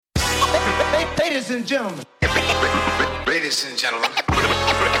Ladies and gentlemen. Ladies and gentlemen.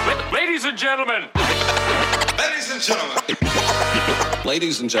 Ladies and gentlemen. Ladies and gentlemen.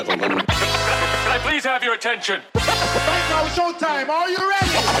 Ladies and gentlemen. Can I please have your attention? Right now, showtime. Are you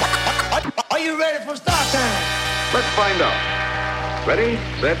ready? Are you ready for start time? Let's find out. Ready,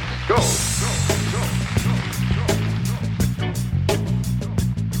 set, go.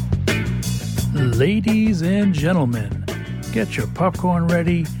 Ladies and gentlemen, get your popcorn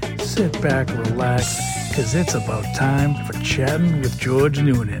ready, sit back, relax, because it's about time for Chatting with George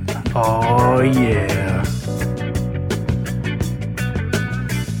Noonan. Oh, yeah.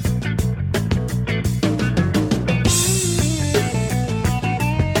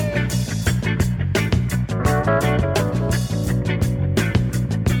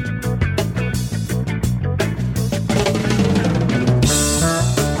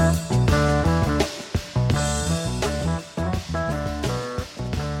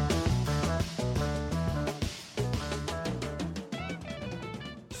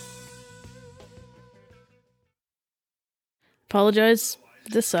 Apologize.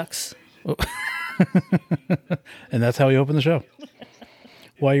 This sucks. And that's how we open the show.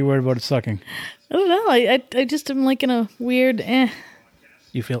 Why are you worried about it sucking? I don't know. I just am like in a weird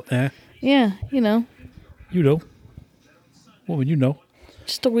You feel Yeah, you know. You know. Woman, you know.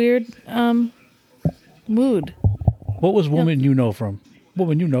 Just a weird mood. What was Woman You Know from?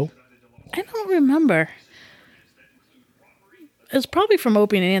 Woman You Know. I don't remember. It was probably from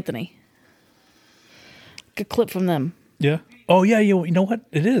Opie and Anthony. A clip from them. Yeah. Oh, yeah, you know what?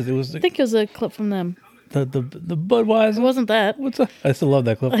 It is. It was I think it was a clip from them. the Budweiser. It wasn't that. What's that? I still love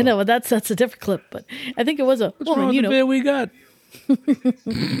that clip. I know, but that's a different clip. But I think it was a What's wrong with the beer we got?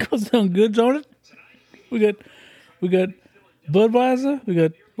 Goes down good, don't it? We got Budweiser. We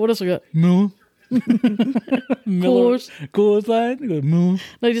got What else we got? Miller. Coors. Coors Light. We got Miller.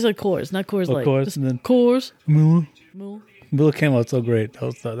 No, you just said Coors, not Coors Light. Coors, Just and then- Coors. Miller. Miller. Miller came out so great.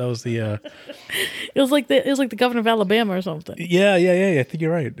 That was the. It was like the governor of Alabama or something. Yeah. I think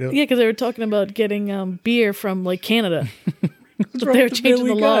you're right. Yeah, because they were talking about getting beer from like Canada. But wrong they were with the beer changing we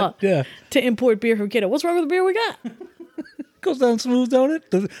the law got? Yeah. to import beer from Canada. What's wrong with the beer we got? Goes down smooth, don't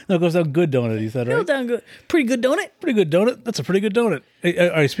it? No, it goes down good, don't it? You said, right? Goes down good. Pretty good, don't it? Pretty good donut. That's a pretty good donut. Hey,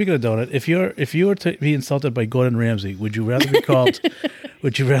 all right, speaking of donut, if you were to be insulted by Gordon Ramsay, would you rather be called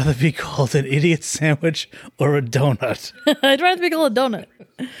an idiot sandwich or a donut? I'd rather be called a donut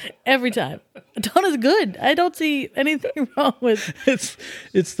every time. A donut's good. I don't see anything wrong with.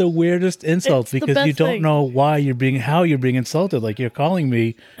 It's the weirdest insult It's the because you best don't thing. know how you're being insulted. Like you're calling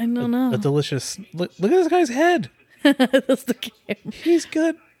me I don't know. a delicious. Look at this guy's head. That's the camera. He's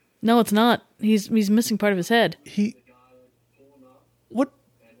got No, it's not. He's missing part of his head. what?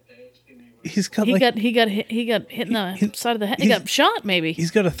 He's got He like got hit in the side of the head. He got shot. Maybe.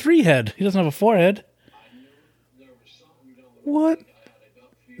 he's got a 3 head. He doesn't have a 4 head. What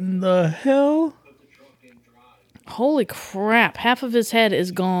in the hell? Holy crap! Half of his head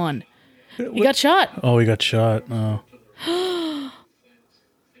is gone. He got shot. Oh, he got shot. Oh.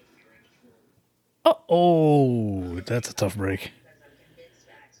 Oh, that's a tough break.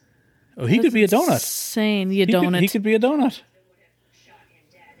 Oh, he could be a donut. Insane. You He could- donut. He could be a donut.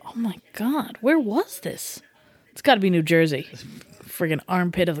 Oh my God! Where was this? It's got to be New Jersey. Friggin'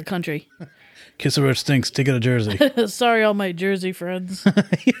 armpit of the country. Kiss her where it stinks. Take it to Jersey. Sorry, all my Jersey friends.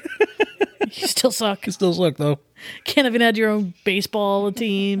 You still suck. It still suck though. Can't even have your own baseball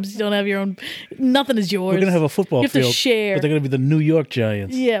teams. You don't have your own. Nothing is yours. We're gonna have a football You have field, to share. but they're gonna be the New York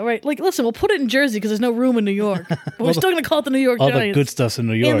Giants. Yeah, right. Like, listen, we'll put it in Jersey because there's no room in New York. But we're still going to call it the New York All Giants. the good stuff's in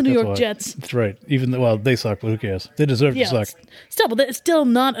New York. And the New that's York why. Jets. That's right. Even though, they suck, but who cares? They deserve Yeah, to suck. still, but it's still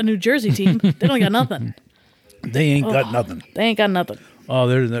not a New Jersey team. They don't got nothing. They ain't got nothing. They ain't got nothing. Oh,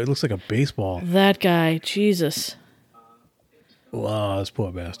 it looks like a baseball. That guy, Jesus. Wow, this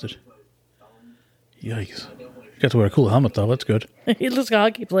poor bastard. Yikes. Got to wear a cool helmet though. That's good. He looks like a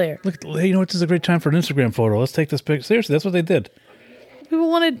hockey player. Look, hey, you know what? This is a great time for an Instagram photo. Let's take this picture. Seriously, that's what they did. People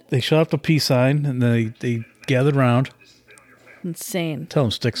wanted. They shot up the peace sign and they gathered around. Insane. Tell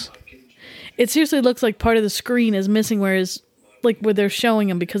them sticks. It seriously looks like part of the screen is missing where they're showing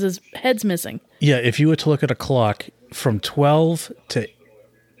him because his head's missing. Yeah, if you were to look at a clock, from 12 to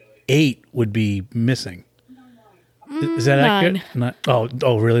 8 would be missing. Is that 9. accurate?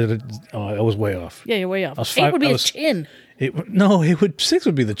 Oh, really? Oh, I was way off. Yeah, you're way off. I was 8 would be I his was- chin. No, 6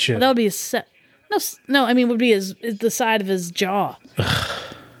 would be the chin. That would be his set. No, I mean, would be the side of his jaw.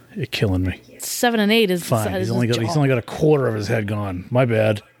 You're killing me. 7 and 8 is the Fine. side He's of only his got jaw. he's only got a quarter of his head gone. My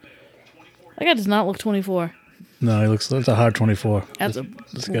bad. That guy does not look 24. No, that's a hard 24. That's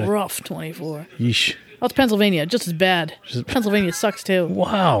This a guy. rough 24. Yeesh. Oh, it's Pennsylvania, just as bad. Pennsylvania sucks too.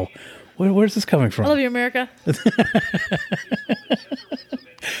 Wow. Where's this coming from? I love you, America.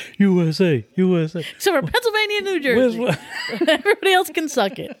 USA. Except for Pennsylvania and New Jersey. Everybody else can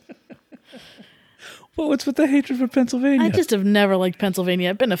suck it. Well, what's with the hatred for Pennsylvania? I just have never liked Pennsylvania.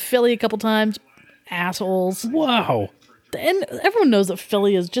 I've been to Philly a couple times. Assholes. Wow. And everyone knows that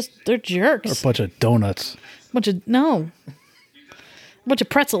Philly is just, they're jerks. A bunch of donuts. Bunch of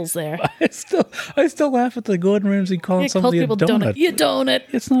pretzels there. I still laugh at the Gordon Ramsay calling somebody a donut. You donut.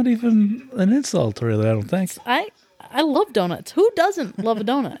 It's not even an insult, really, I don't think. I love donuts. Who doesn't love a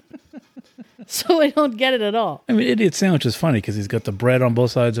donut? So I don't get it at all. I mean, idiot sandwich is funny because he's got the bread on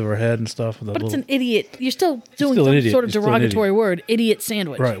both sides of her head and stuff. But it's an idiot. You're still doing some sort of derogatory word. Idiot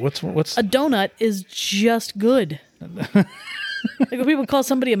sandwich. Right. What's a donut is just good. Like when people call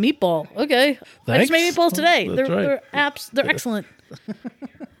somebody a meatball. Okay. Thanks. I just made meatballs today. That's right. They're excellent.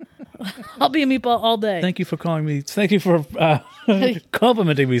 I'll be a meatball all day. Thank you for calling me. Thank you for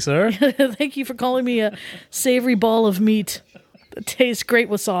complimenting me, sir. Thank you for calling me a savory ball of meat that tastes great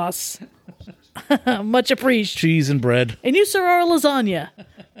with sauce. Much appreciated. Cheese and bread. And you, sir, are a lasagna.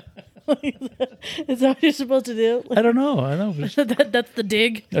 Is that what you're supposed to do? I don't know. I know. That's the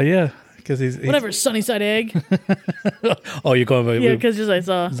dig. Oh, yeah. Because he's whatever, Sunnyside egg. Oh, you're going by because just I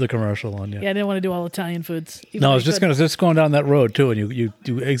saw the commercial on. Yeah, I didn't want to do all Italian foods. No, I was just going down that road too, and you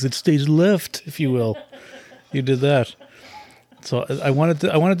do exit stage left, if you will. You did that. So I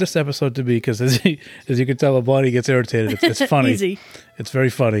wanted this episode to be, because as you can tell, Bonnie gets irritated. It's funny. Easy. It's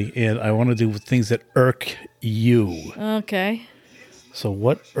very funny, and I want to do things that irk you. Okay. So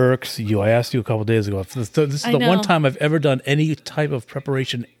what irks you? I asked you a couple days ago. This is the one time I've ever done any type of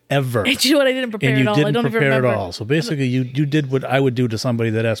preparation ever. And you know what? I didn't prepare at all. And you didn't prepare at all. So basically, you did what I would do to somebody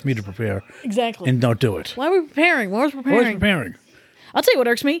that asked me to prepare. Exactly. And don't do it. Why were we preparing? What was preparing? I'll tell you what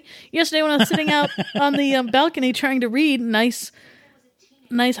irks me. Yesterday when I was sitting out on the balcony trying to read, nice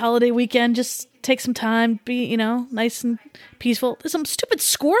holiday weekend, just take some time, be, nice and peaceful. There's some stupid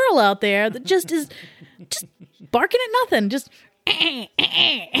squirrel out there that just is just barking at nothing. Just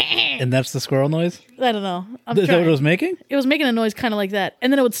and that's the squirrel noise? I don't know. Is that what it was making? It was making a noise kind of like that.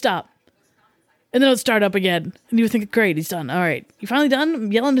 And then it would stop. And then it would start up again. And you would think, great, he's done. All right. You finally done?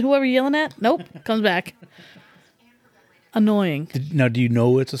 I'm yelling at whoever you're yelling at? Nope. Comes back. Annoying. Now, do you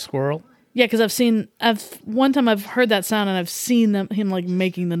know it's a squirrel? Yeah, because one time I've heard that sound and I've seen him like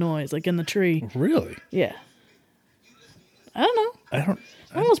making the noise, like in the tree. Really? Yeah. I don't know. I don't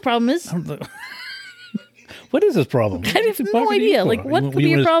know what his problem is. What is his problem? I have no idea. Like, what could be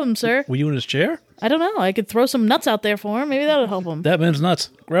your problem, sir? Were you in his chair? I don't know. I could throw some nuts out there for him. Maybe that'll help him. That man's nuts.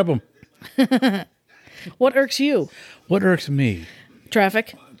 Grab him. What irks you? What irks me?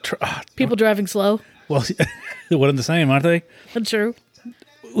 Traffic. People driving slow. Well, they're one and the same, aren't they? That's true.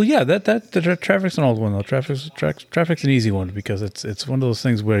 Well, yeah, the traffic's an old one though. Traffic's an easy one because it's one of those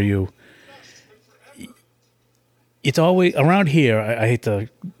things where it's always around here. I hate to.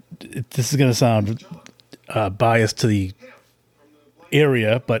 This is going to sound biased to the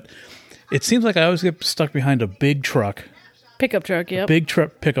area, but it seems like I always get stuck behind a big truck. Pickup truck, yep. Big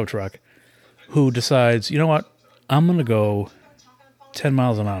pickup truck, who decides, you know what, I'm going to go 10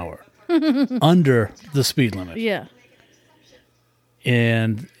 miles an hour under the speed limit. Yeah.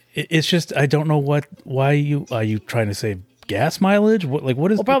 And it's just, I don't know why are you trying to save gas mileage? What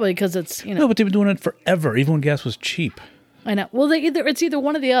is? Well, probably because it's, No, but they've been doing it forever, even when gas was cheap. I know. Well, it's either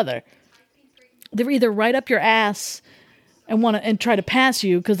one or the other. They're either right up your ass and try to pass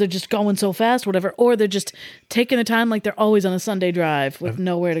you because they're just going so fast, whatever, or they're just taking the time like they're always on a Sunday drive with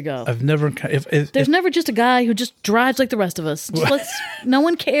nowhere to go. I've never. There's never just a guy who just drives like the rest of us. No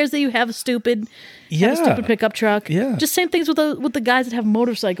one cares that you have a stupid pickup truck. Yeah. Just same things with the guys that have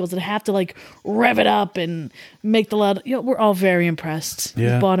motorcycles that have to like rev it up and make the loud. We're all very impressed.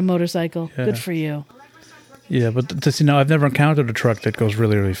 Yeah. You bought a motorcycle. Yeah. Good for you. Yeah, but I've never encountered a truck that goes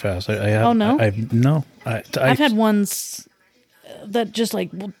really, really fast. Oh no, I've had ones that just like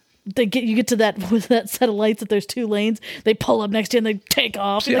you get to that with that set of lights that there's two lanes. They pull up next to you and they take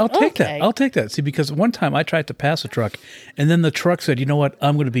off. See, I'll take that. See, because one time I tried to pass a truck, and then the truck said, "You know what?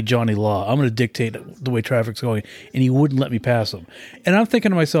 I'm going to be Johnny Law. I'm going to dictate the way traffic's going," and he wouldn't let me pass him. And I'm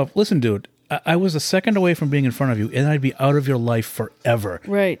thinking to myself, "Listen, dude." I was a second away from being in front of you, and I'd be out of your life forever.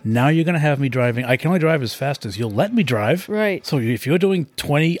 Right. Now you're going to have me driving. I can only drive as fast as you'll let me drive. Right. So if you're doing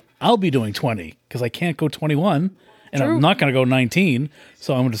 20, I'll be doing 20, because I can't go 21, and True. I'm not going to go 19,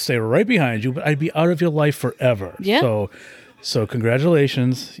 so I'm going to stay right behind you, but I'd be out of your life forever. Yeah. So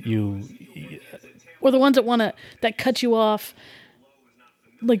congratulations. Or the ones that cut you off,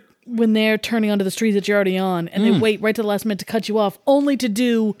 like when they're turning onto the street that you're already on, and they wait right to the last minute to cut you off, only to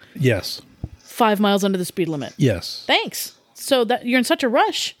do... Yes. 5 miles under the speed limit. Yes. Thanks. So that you're in such a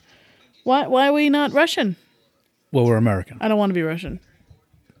rush. Why are we not Russian? Well, we're American. I don't want to be Russian.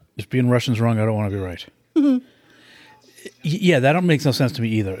 If being Russian's wrong, I don't want to be right. Yeah, that don't make no sense to me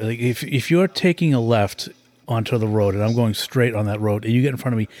either. Like if you're taking a left onto the road and I'm going straight on that road and you get in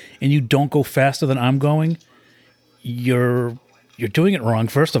front of me and you don't go faster than I'm going, you're doing it wrong,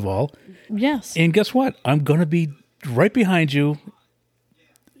 first of all. Yes. And guess what? I'm going to be right behind you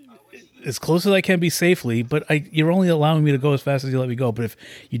as close as I can be safely, but you're only allowing me to go as fast as you let me go. But if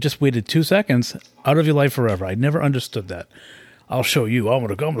you just waited 2 seconds, out of your life forever. I never understood that. I'll show you. I'm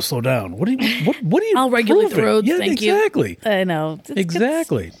gonna slow down. What do you? I'll regulate the roads. Yeah, thank exactly. You. I know.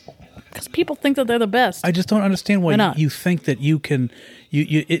 Exactly. Because people think that they're the best. I just don't understand why you think that you can.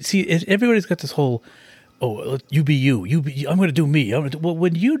 Everybody's got this whole, you be you. I'm going to do me. Well,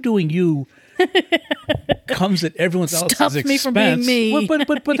 when you doing you comes at everyone's else's expense. Me from being me.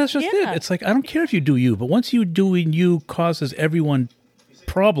 But that's just it. It's like I don't care if you do you, but once you doing you causes everyone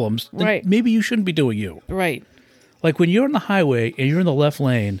problems, then right. Maybe you shouldn't be doing you. Right. Like when you're on the highway and you're in the left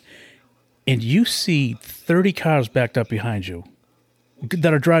lane and you see 30 cars backed up behind you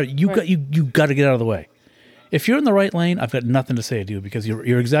that are driving, you got to get out of the way. If you're in the right lane, I've got nothing to say to you because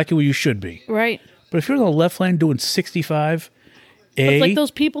you're exactly where you should be. Right. But if you're in the left lane doing 65, it's like those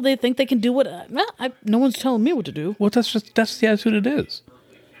people, they think they can do what no one's telling me what to do. Well, that's the attitude it is.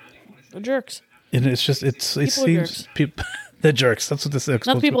 They're jerks. And it seems people they're jerks. That's what this is.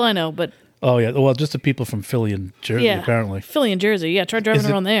 Not the people I know, but oh yeah, well, just the people from Philly and Jersey, apparently. Philly and Jersey, yeah. Try driving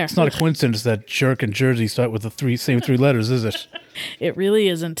around there. It's not a coincidence that jerk and Jersey start with the same three letters, is it? It really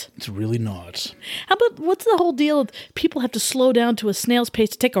isn't. It's really not. How about what's the whole deal? People have to slow down to a snail's pace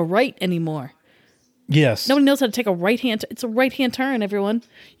to take a right anymore. Yes. Nobody knows how to take a right hand. It's a right hand turn, everyone.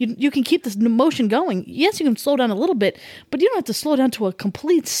 You can keep this motion going. Yes, you can slow down a little bit, but you don't have to slow down to a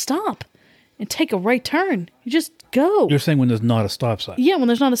complete stop and take a right turn. You just go. You're saying when there's not a stop sign? Yeah, when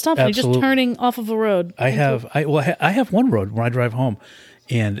there's not a stop sign, you're just Absolutely. turning off of a road. I have one road where I drive home,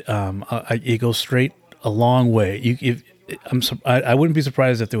 and it goes straight a long way. I wouldn't be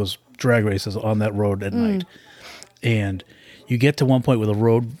surprised if there was drag races on that road at night, and you get to one point where the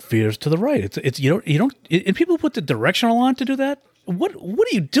road veers to the right. It's you don't and people put the directional on to do that. What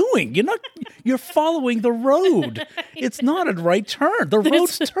are you doing? You're following the road. It's not a right turn. The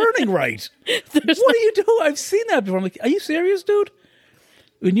road's turning right. What do you do? I've seen that before. I'm like, are you serious, dude?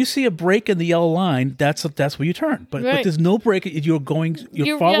 When you see a break in the yellow line, that's where you turn. But there's no break. You're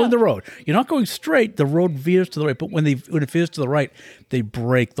following the road. You're not going straight. The road veers to the right. But when it veers to the right, they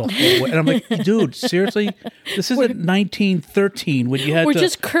break the whole way. And I'm like, dude, seriously? This isn't 1913 when you had We're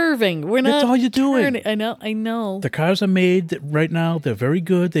just curving. We're not. That's all you're doing. Turning. I know. The cars are made right now. They're very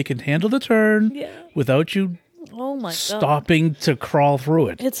good. They can handle the turn without you. Oh my God! Stopping to crawl through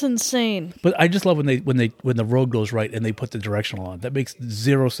it. It's insane. But I just love when the road goes right and they put the directional on. That makes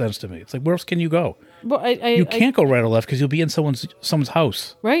zero sense to me. It's like, where else can you go? Well, you can't go right or left because you'll be in someone's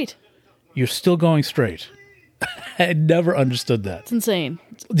house. Right. You're still going straight. I never understood that. It's insane.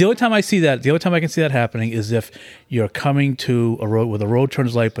 The only time I can see that happening is if you're coming to a road where the road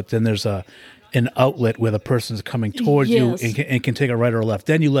turns right, but then there's an outlet where the person's coming towards you and can take a right or a left.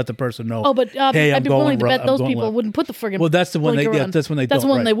 Then you let the person know. Oh, but hey, I'd be willing to bet those people left. Wouldn't put the friggin' Well, that's the one. That's when they. That's don't, the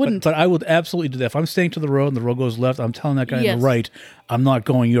one right. they wouldn't. But I would absolutely do that. If I'm staying to the road and the road goes left, I'm telling that guy on the right, I'm not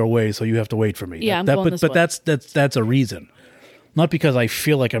going your way, so you have to wait for me. Yeah, I'm going this way. But that's a reason, not because I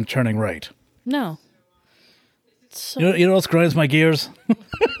feel like I'm turning right. No. So, you know what grinds my gears?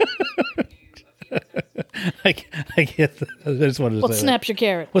 I get that. I just wanted to what say snaps that. your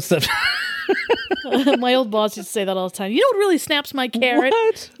carrot? What's that? My old boss used to say that all the time. You know what really snaps my carrot?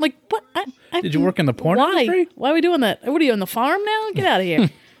 What? I'm like, what? Did you work in the porn industry? Why are we doing that? What are you on the farm now? Get out of here.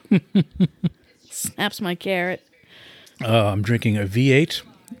 Snaps my carrot. I'm drinking a V8,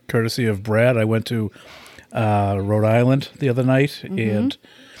 courtesy of Brad. I went to Rhode Island the other night, and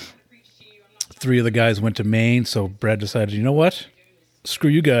 3 of the guys went to Maine, so Brad decided, you know what? Screw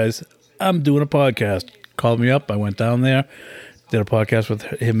you guys. I'm doing a podcast. Called me up. I went down there, did a podcast with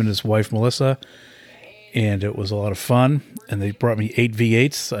him and his wife, Melissa, and it was a lot of fun. And they brought me 8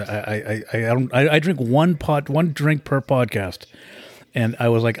 V8s. I drink one drink per podcast. And I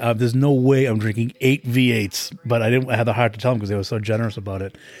was like, there's no way I'm drinking 8 V8s. But I had the heart to tell them because they were so generous about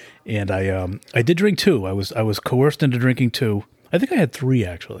it. And I did drink 2. I was coerced into drinking 2. I think I had 3,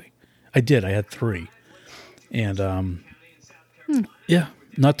 actually. I had 3. And, yeah,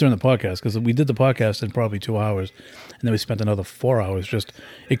 not during the podcast, because we did the podcast in probably 2 hours, and then we spent another 4 hours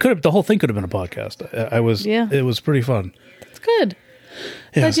the whole thing could have been a podcast. It was pretty fun. That's good.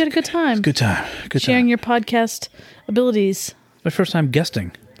 Yeah, Glad you had a good time. Good time. Sharing your podcast abilities. My first time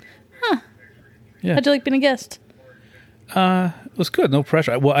guesting. Huh. Yeah. How'd you like being a guest? It was good. No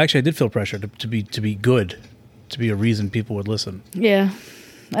pressure. Well, actually, I did feel pressure to be good, to be a reason people would listen. Yeah.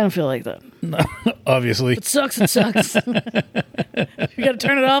 I don't feel like that. Obviously. It sucks. It sucks. If you got to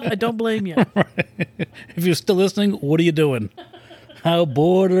turn it off, I don't blame you. If you're still listening, what are you doing? How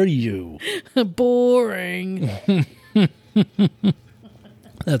bored are you? Boring.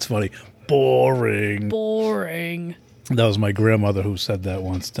 That's funny. Boring. Boring. That was my grandmother who said that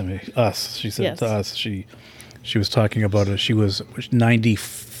once to me. Us. She said to us. She was talking about it. She was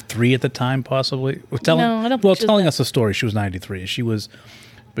 93 at the time, possibly. No, I don't think she was telling that. us a story. She was 93. She was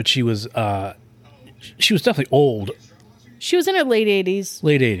definitely old. She was in her late 80s.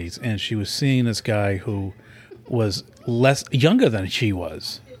 Late 80s, and she was seeing this guy who was younger than she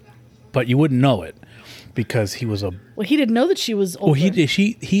was, but you wouldn't know it because he was Well, he didn't know that she was older. Well,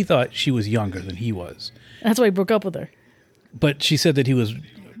 he thought she was younger than he was. That's why he broke up with her. But she said that he was.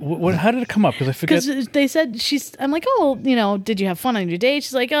 How did it come up? Because I forget. Because they said I'm like, oh, did you have fun on your date?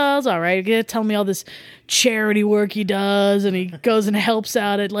 She's like, oh, it's all right. He's tell me all this charity work he does, and he goes and helps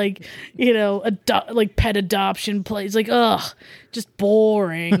out at like pet adoption place. Like, ugh, just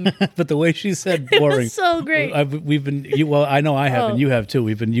boring. But the way she said boring, it was so great. We've been. I know I have, and you have too.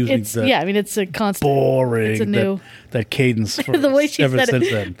 We've been using It's a constant boring. It's a new that cadence for the way she ever said since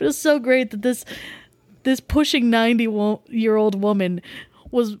it. then. But it's so great that this pushing 90-year-old woman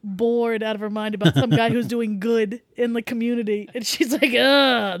was bored out of her mind about some guy who's doing good in the community. And she's like,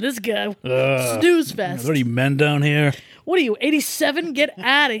 this guy, snooze fest. What are you, men down here? What are you, 87? Get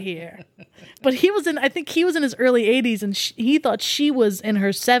out of here. But I think he was in his early 80s, and he thought she was in her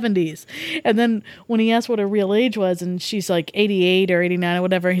 70s. And then when he asked what her real age was, and she's like 88 or 89 or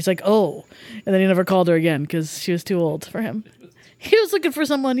whatever, he's like, oh. And then he never called her again because she was too old for him. He was looking for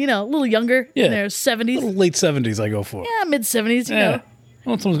someone, a little younger in their 70s. Late 70s I go for. Yeah, mid-70s, you know.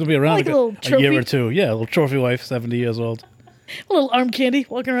 Well, someone's going to be around Like a little a year trophy. or two. Yeah, a little trophy wife, 70 years old. A little arm candy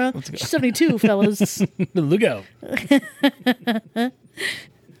walking around. She's 72, fellas. Look out.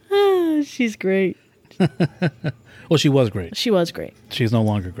 She's great. Well, she was great. She was great. She's no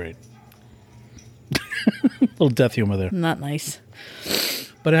longer great. Little death humor there. Not nice.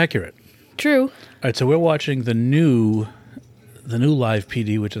 But accurate. True. All right, so we're watching the new live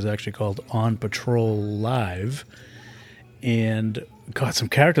PD, which is actually called On Patrol Live. And, God, some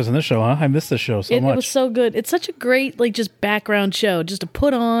characters in this show, huh? I missed this show so much. It was so good. It's such a great, just background show just to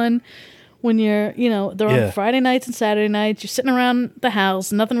put on when you're, they're on Friday nights and Saturday nights. You're sitting around the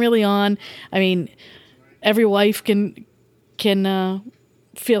house, nothing really on. I mean, every wife can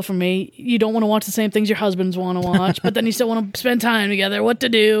feel for me. You don't want to watch the same things your husbands want to watch, but then you still want to spend time together. What to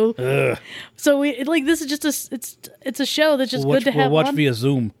do? Ugh. So this is just it's a show that's just good to have. We'll watch on. via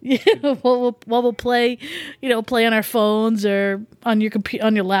Zoom. Yeah, we'll play, play on our phones or on your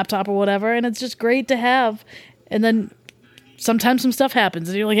on your laptop or whatever, and it's just great to have. And then sometimes some stuff happens,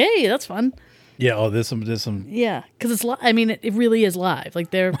 and you're like, "Hey, that's fun." Yeah. There's some. Yeah, because it's I mean, it really is live.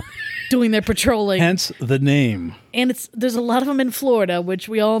 Like they're doing their patrolling, Hence the name. and there's a lot of them in Florida, which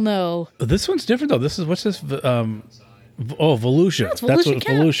we all know. This one's different though. What's this? Volusia. It's Volusia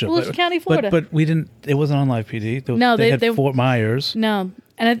County. Volusia. Volusia County, Florida. But we didn't. It wasn't on live PD. No, they had they- Fort Myers. No,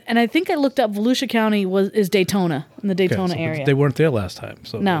 and I think I looked up Volusia County is Daytona in the Okay, Daytona so area. They weren't there last time.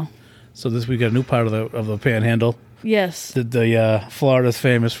 So No. So we got a new part of the Panhandle. Yes. The Florida's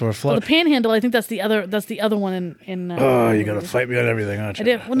famous for Well, Florida. the Panhandle, I think that's the other one in Oh, you got to fight me on everything, aren't I you?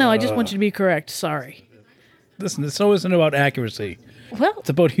 did. Well, no, I just want you to be correct. Sorry. Listen, this show isn't about accuracy. Well, It's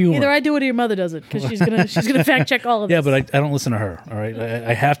about humor. either I do it or your mother does it because she's gonna fact check all of Yeah, this. but I don't listen to her. All right,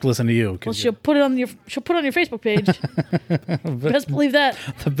 I have to listen to you. 'Cause Well, she'll put it on your Facebook page. Best believe that.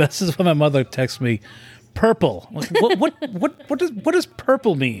 the best is when my mother texts me, "Purple." Like, what does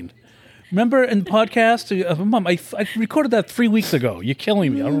purple mean? Remember in the podcast, Mom, I recorded that 3 weeks ago. You're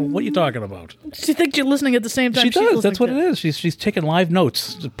killing me. I don't know what you're talking about. She thinks you're listening at the same time. She she's does. That's what listening it to is. She's taking live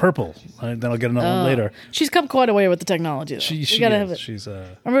notes. It's purple. Then I'll get another one later. She's come quite a way with the technology. Though. She we gotta is. have it. She's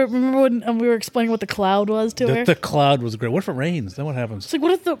Remember when we were explaining what the cloud was to her? the cloud was great. What if it rains? Then what happens? It's like,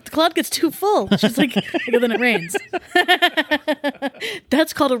 what if the cloud gets too full? She's like, then it rains.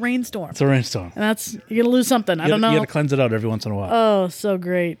 That's called a rainstorm. It's a rainstorm. And you're gonna lose something. I don't know. You got to cleanse it out every once in a while. Oh, so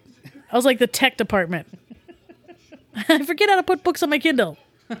great. I was like the tech department. I forget how to put books on my Kindle.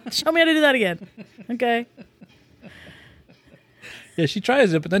 Show me how to do that again. Okay. Yeah, she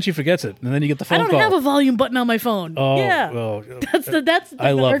tries it, but then she forgets it, and then you get the I phone don't call. have a volume button on my phone. Oh, yeah. well, That's the thing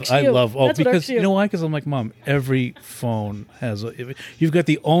I that love. irks you. That's what because irks you know why? Because I'm like, Mom, every phone has. You've got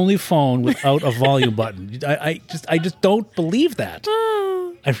the only phone without a volume button. I just don't believe that.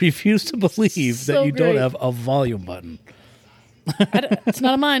 I refuse to believe So that you don't great. have a volume button. It's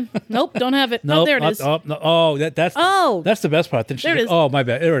not of mine. Nope, don't have it. No, Oh, there it is. That's Oh. that's the best part. Then she's There it like, is. oh, my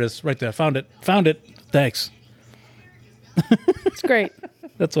bad. There it is, right there. Found it. Thanks. It's great.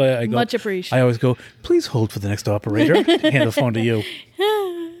 That's why I go. Much appreciated. I always go. Please hold for the next operator. Hand the phone to you.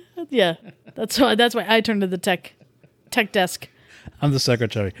 Yeah, that's why I turn to the tech desk. I'm the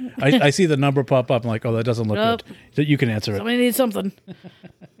secretary. I see the number pop up. I'm like, oh, that doesn't look Nope. good. You can answer it. Somebody needs something.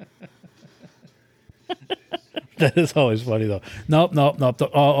 That is always funny though. Nope.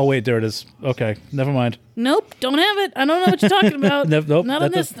 Oh, wait, there it is. Okay, never mind. Nope, don't have it. I don't know what you're talking about. Nope, not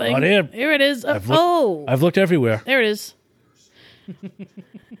on that's this thing. not here. Here it is. I've looked everywhere. There it is.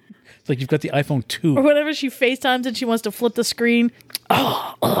 It's like you've got the iPhone 2. Or whenever she FaceTimes and she wants to flip the screen.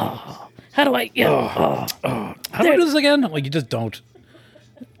 How do I? Yeah. How do I do this again? I'm like, you just don't.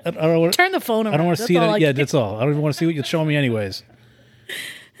 I don't want. Turn the phone around. I don't want to That's see all it. I Yeah, can- that's all. I don't even want to see what you're showing me, anyways.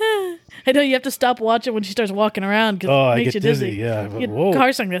 I know you have to stop watching when she starts walking around because Oh, it I makes get you dizzy. dizzy, yeah, but You get whoa.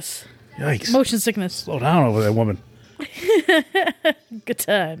 car sickness, Yikes! motion sickness. Slow down over there, woman. Good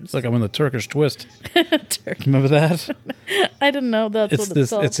times. It's like I'm in the Turkish twist. Turkey. Remember that? I didn't know that's It's what this. it's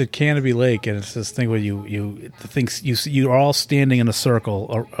called. It's at Canopy Lake, and it's this thing where the things you're all standing in a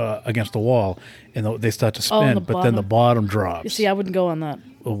circle against the wall, and they start to spin, the but then the bottom drops. You see, I wouldn't go on that.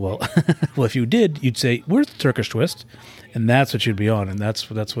 Oh, well, well, if you did, you'd say, "Where's the Turkish twist?" And that's what you'd be on, and that's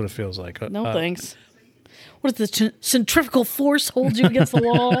what it feels like. No thanks. What is the centrifugal force holds you against the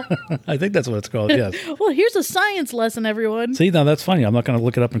wall? I think that's what it's called. Yes. Well, here's a science lesson, everyone. See, now that's funny. I'm not going to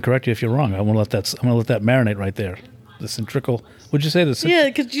look it up and correct you if you're wrong. I'm going to let that marinate right there. The centrifugal. What'd you say? Yeah,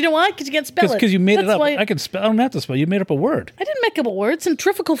 because you know why? Because you can't spell it. Because you made it That's up. why- I can spell. I don't have to spell. You made up a word. I didn't make up a word.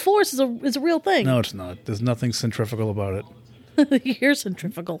 Centrifugal force is a real thing. No, it's not. There's nothing centrifugal about it. You're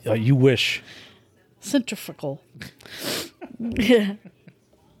centrifugal. You wish. Centrifugal. Yeah.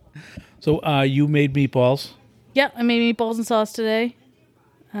 So you made meatballs. Yeah, I made meatballs and sauce today.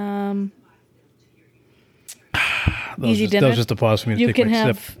 Easy dinner. That was just a pause for me to You take can my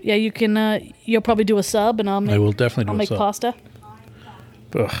have, sip. yeah, you can. You'll probably do a sub, and I'll make. I will definitely do I'll a make sub. pasta.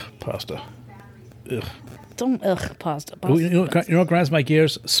 Ugh, pasta. Ugh. Don't pasta. You know what grinds my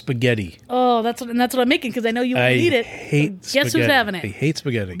gears? Spaghetti. Oh, that's what I'm making because I know you won't I eat it. hate Guess spaghetti. who's having I it? hate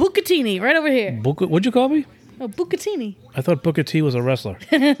spaghetti. Bucatini, right over here. What'd you call me? Oh, Bucatini. I thought Booker T was a wrestler.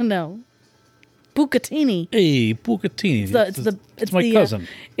 No, Bucatini. Hey, Bucatini. It's my cousin.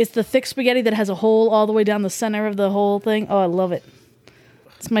 It's the thick spaghetti that has a hole all the way down the center of the whole thing. Oh, I love it.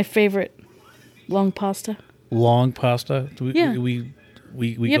 It's my favorite. Long pasta. Long pasta. Yeah. We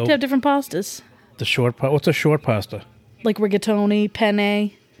You have go to have different pastas, the short. What's a short pasta? like rigatoni,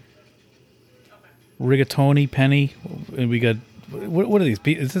 penne. Rigatoni, penny, and we got. What are these?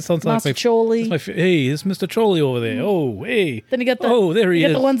 Is this something like Masticholi. Hey, it's Mr. Choli over there. Oh, hey. Then you got the there he you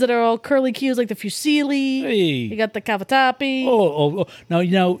is. got the ones that are all curly cues, like the fusilli. Hey. You got the cavatappi. Oh. Now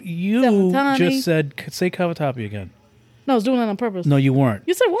you Zamatani. just said say cavatappi again. No, I was doing that on purpose. No, you weren't.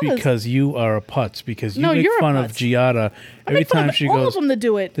 Yes, I was. Because you are a putz. Because you No, make you're a fun of putz. Giada I every make fun time of she all goes. of them that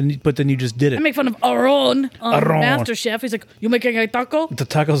do it. But then you just did it. I make fun of Aaron on Aaron. MasterChef. He's like, "You making a taco?" The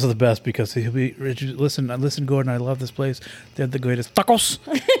tacos are the best because he'll be listen, Gordon. I love this place. They have the greatest tacos,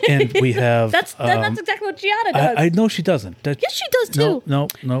 and we have. That's exactly what Giada does. I know she doesn't. Yes, she does too.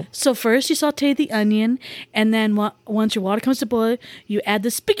 No. So first you saute the onion, and then once your water comes to boil, you add the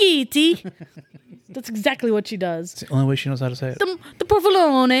spaghetti. That's exactly what she does. It's the only way she knows how to say it. The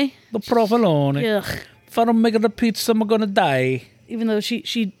provolone. The provolone. Ugh. If I don't make the pizza, I'm gonna die. Even though she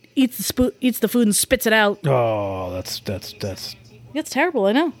eats the food and spits it out. Oh, that's It's terrible.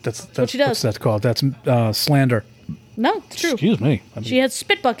 I know. that's what she does. What's that called? That's slander. No, it's true. Excuse me. She has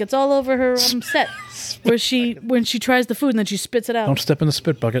spit buckets all over her set, where when she tries the food and then she spits it out. Don't step in the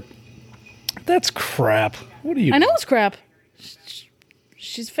spit bucket. That's crap. What are you? I know it's crap.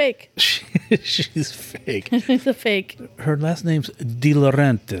 She's fake. She's fake. She's a fake. Her last name's De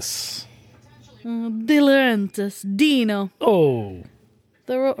Laurentiis. De Laurentiis. Dino. Oh,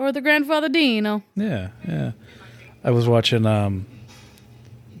 Or the grandfather Dino. yeah. I was watching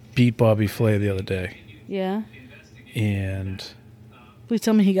Beat Bobby Flay the other day, Yeah. and Please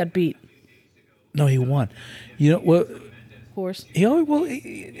tell me he got beat. no, he won. You know what? Of course.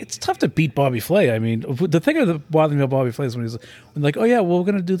 It's tough to beat Bobby Flay. I mean, the thing that bothered me about Bobby Flay is when he's like, "Oh yeah, well we're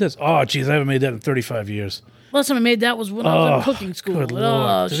gonna do this." Oh, geez, I haven't made that in 35 years. Last time I made that was when I was in cooking school. Good Oh,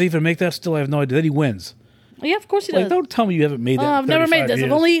 Lord. Does he even make that? Still, I have no idea. Then he wins. yeah, of course he Like, does. don't tell me you haven't made that. Oh, in I've never made 35 this. I've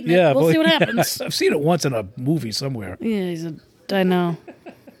years. only eaten it. We'll see what happens. I've seen it once in a movie somewhere. Yeah, I know.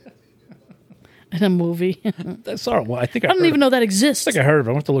 In a movie. That's all right. Well, I think I don't even know that exists. I think I heard of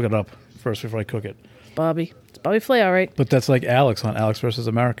it. I want to look it up first before I cook it. Bobby. It's Bobby Flay, all right. But that's like Alex on Alex versus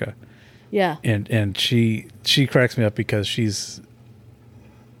America. Yeah. And she cracks me up because she's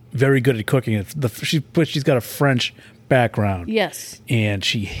very good at cooking. She's got a French background. Yes. And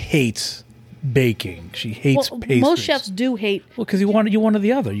she hates baking. She hates pastries. Most chefs do hate. Well, because you one or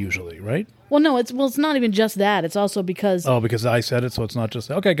the other usually, right? Well, no, it's not even just that. It's also because. Oh, because I said it, so it's not just.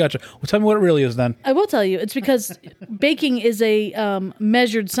 Okay, gotcha. Well, tell me what it really is then. I will tell you. It's because baking is a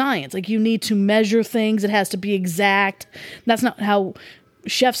measured science. Like, you need to measure things. It has to be exact. That's not how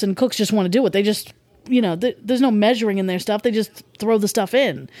chefs and cooks just want to do it. They just, there's no measuring in their stuff. They just throw the stuff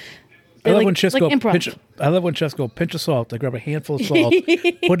in. I love when chefs go improv. pinch of salt. They grab a handful of salt,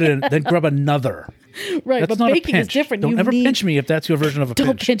 put it in, then grab another. Right, that's but not baking a is pinch. different. Don't ever pinch me if that's your version of a pinch.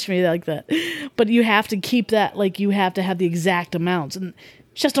 Don't pinch me like that. But you have to keep that, like, you have to have the exact amounts. And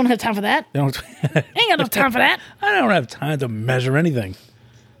chefs don't have time for that. Ain't got enough time for that. I don't have time to measure anything.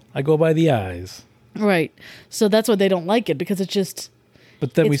 I go by the eyes. Right. So that's why they don't like it, because it's just.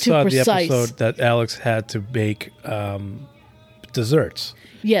 But then we saw the episode that Alex had to bake desserts.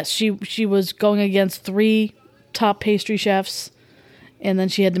 Yes, she was going against 3 top pastry chefs, and then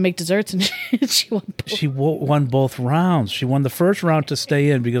she had to make desserts, and she won both. She won both rounds. She won the first round to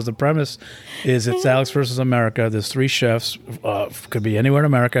stay in because the premise is it's Alex versus America. There's 3 chefs, could be anywhere in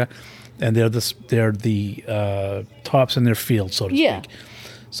America, and they're the tops in their field, so to speak.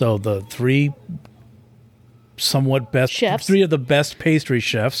 So the 3 somewhat best chefs. 3 of the best pastry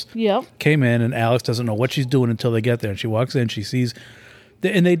chefs came in, and Alex doesn't know what she's doing until they get there. And she walks in, she sees.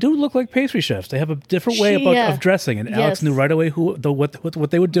 And they do look like pastry chefs. They have a different way of dressing. And Alex knew right away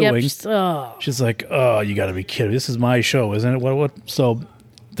what they were doing. She's like, "Oh, you got to be kidding! This is my show, isn't it?" What? So,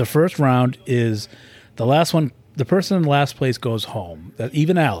 the first round is the last one. The person in last place goes home.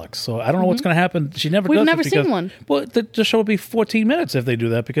 Even Alex. So I don't know what's going to happen. She never. We've never seen one. Well, the show would be 14 minutes if they do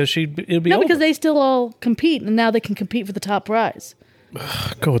that because it'd be over. Because they still all compete, and now they can compete for the top prize.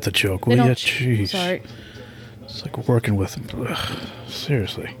 Go with the joke, will you? Jeez. Sorry. It's like working with them.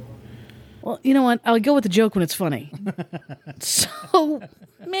 Seriously. Well, you know what? I'll go with the joke when it's funny. So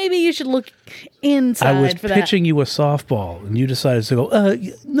maybe you should look inside for that. I was pitching you a softball, and you decided to go,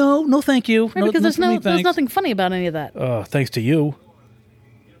 no, thank you. Right, because there's nothing funny about any of that. Thanks to you.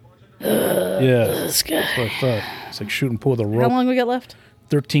 This guy. That's what I thought. It's like shooting pool with a rope. How long we got left?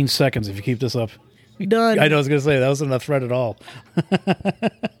 13 seconds if you keep this up. Done. I know I was going to say, that wasn't a threat at all.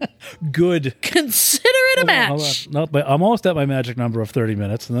 Good. Consider it a match. Hold on. No, but I'm almost at my magic number of 30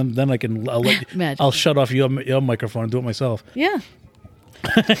 minutes, and then I'll shut off your microphone and do it myself. Yeah.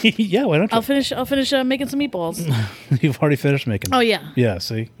 Yeah, why don't you? I'll finish making some meatballs. You've already finished making them. Oh, yeah. Yeah,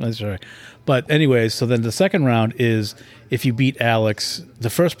 see? That's right. But anyways, so then the second round is if you beat Alex,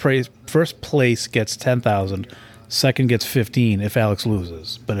 the first place gets $10,000. Second gets 15 if Alex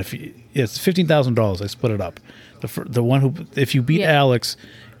loses, but it's $15,000. I split it up. The one who, if you beat Alex,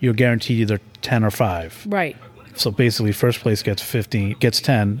 you're guaranteed either 10 or 5. Right. So basically, first place gets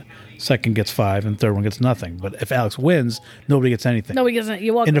 10, second gets 5, and third one gets nothing. But if Alex wins, nobody gets anything. Nobody gets anything.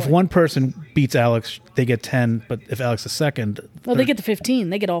 You walk away. If one person beats Alex, they get 10. But if Alex is second, they get the 15.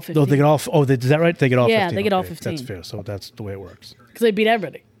 They get all 15. No, they get all. Oh, is that right? They get all 15. Yeah, they get all 15. That's fair. So that's the way it works. Because they beat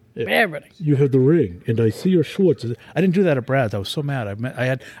everybody. Everybody. You have the ring, and I see your shorts. I didn't do that at Brad's. I was so mad. I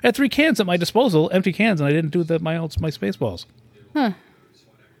had 3 cans at my disposal, empty cans, and I didn't do my Spaceballs. Huh.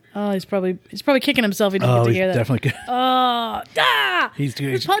 Oh, he's probably kicking himself. He didn't get to hear that. Definitely.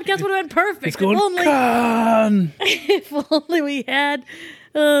 This podcast would have been perfect. He's going, Con! If only we had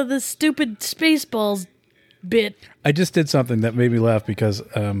the stupid Spaceballs bit. I just did something that made me laugh because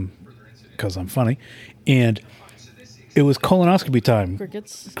I'm funny, and it was colonoscopy time.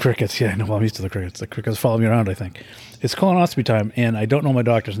 Crickets, yeah. No, well, I'm used to the crickets. The crickets follow me around, I think. It's colonoscopy time, and I don't know my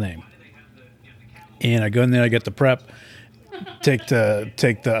doctor's name. And I go in there, I get the prep, take the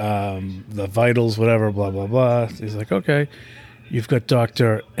vitals, whatever, blah, blah, blah. He's like, okay, you've got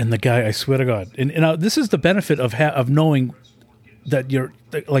doctor, and the guy, I swear to God. And this is the benefit of knowing that you're,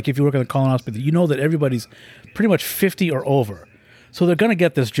 like if you work on the colonoscopy, you know that everybody's pretty much 50 or over. So they're going to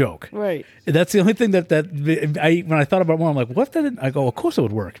get this joke. Right. That's the only thing that when I thought about it more, I'm like, what? I go, of course it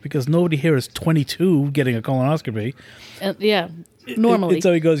would work because nobody here is 22 getting a colonoscopy. Yeah, normally. And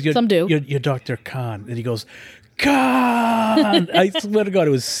so he goes, some do. You're Dr. Khan. And he goes, Khan! I swear to God,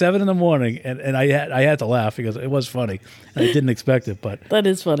 it was 7 a.m, and I had to laugh because it was funny. And I didn't expect it, but that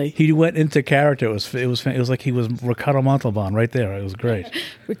is funny. He went into character. It was like he was Ricardo Montalban right there. It was great.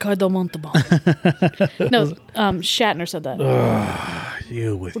 Ricardo Montalban. No, Shatner said that.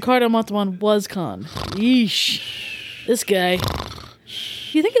 Ricardo Montalban was Khan. Yeesh. This guy.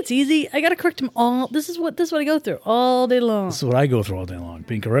 You think it's easy? I got to correct him all. This is what I go through all day long. This is what I go through all day long,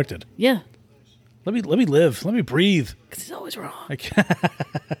 being corrected. Yeah. Let me live. Let me breathe. Because he's always wrong.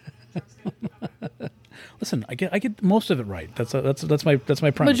 Listen, I get most of it right. That's my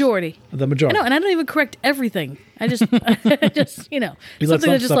premise. Majority. The majority. I know, and I don't even correct everything. I just, You let something some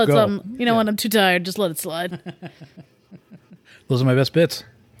that just stuff lets go. when I'm too tired, just let it slide. Those are my best bits.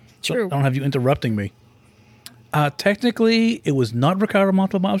 So True. I don't have you interrupting me. Technically, it was not Ricardo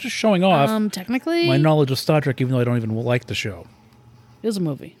Montalban. I was just showing off Technically, my knowledge of Star Trek, even though I don't even like the show. it was a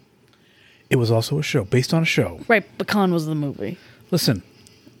movie. It was also a show, based on a show. Right, but Khan was the movie. Listen,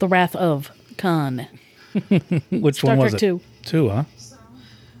 The Wrath of Khan. which Star one was Trek it? 2. 2, huh?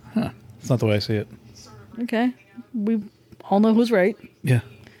 That's not the way I see it. Okay. We all know who's right. Yeah.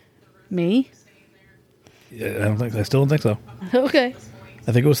 Me. Yeah, I still don't think so. Okay.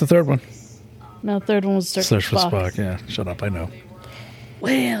 I think it was the third one. Now the third one was Search for Spock. Yeah, shut up. I know.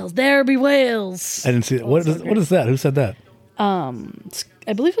 Whales, there be whales. I didn't see it. What is that? Who said that?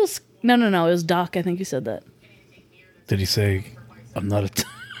 I believe it was no. It was Doc. I think he said that. Did he say, "I'm not a"?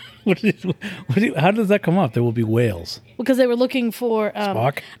 How does that come up? There will be whales. Because they were looking for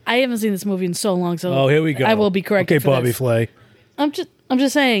Spock? I haven't seen this movie in so long, so Oh, here we go. I will be corrected. Okay, for Bobby this. Flay. I'm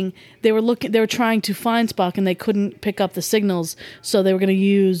just saying they were trying to find Spock and they couldn't pick up the signals, so they were going to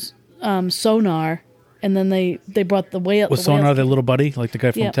use sonar, and then they brought the whale. Was Sonar their little buddy, like the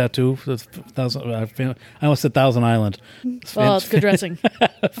guy from Yeah. Tattoo? I almost said Thousand Island. Oh, it's good dressing.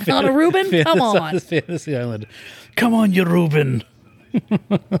 On a Reuben? Come on. Fantasy Island. Come on, you Reuben.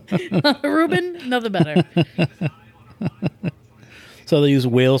 Reuben? Nothing better. So they use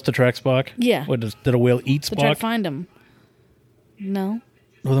whales to track Spock? Yeah. Did a whale eat To try to Spock? find him. No.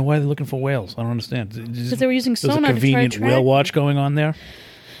 Well, then why are they looking for whales? I don't understand. Because they were using There's a sonar to try to convenient track whale watch going on there.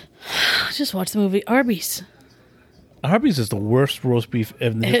 Just watch the movie Arby's. Arby's is the worst roast beef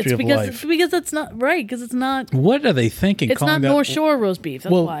in the history of life. Because it's not right. Because it's not. What are they thinking? It's calling not that- North Shore roast beef.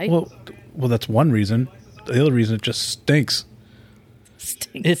 That's why. Well, that's one reason. The other reason, it just stinks.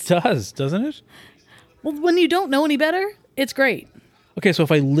 Stinks. It does, doesn't it? Well, when you don't know any better, it's great. Okay, so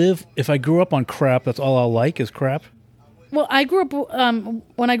if I grew up on crap, that's all I'll like is crap. Well, I grew up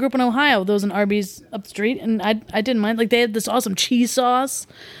when I grew up in Ohio. There was an Arby's up the street, and I didn't mind. Like they had this awesome cheese sauce.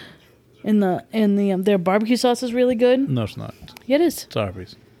 Their barbecue sauce is really good. No, it's not. Yeah, it is. It's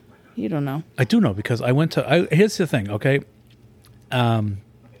Arby's. You don't know. I do know because I went to. Here's the thing, okay. I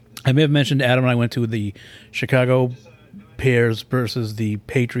may have mentioned Adam and I went to the Chicago Bears versus the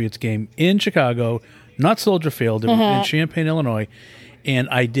Patriots game in Chicago, not Soldier Field, it was in Champaign, Illinois, and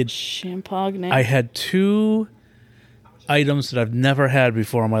I did. Champagne. I had two items that I've never had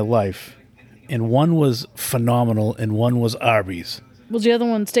before in my life, and one was phenomenal, and one was Arby's. Was the other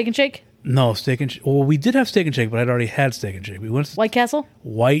one Steak and Shake? No, Steak and Shake. Well, we did have Steak and Shake, but I'd already had Steak and Shake. We went to White Castle?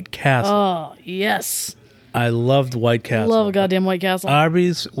 White Castle. Oh, yes. I loved White Castle. Love a goddamn White Castle.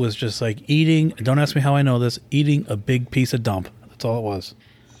 Arby's was just like eating, don't ask me how I know this, eating a big piece of dump. That's all it was.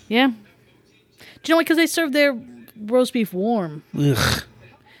 Yeah. Do you know what? Because they serve their roast beef warm. Ugh.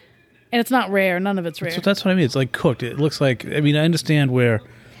 And it's not rare. None of it's rare. So that's what I mean. It's like cooked. It looks like, I mean, I understand where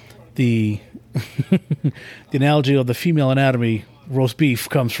the the analogy of the female anatomy roast beef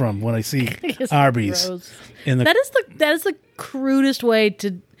comes from when I see It's Arby's. gross. In the, That is the crudest way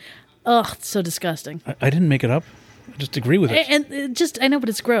to. Ugh, it's so disgusting. I didn't make it up. I just agree with it. And it just, I know, but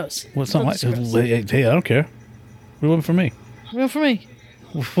it's gross. Well, it's not It's like, gross. hey, I don't care. What went for me? Real for me.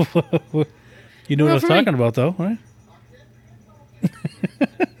 You know what I Well, was for me. talking about, though, right?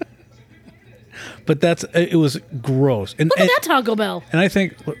 But it was gross. And Look at that Taco Bell. And I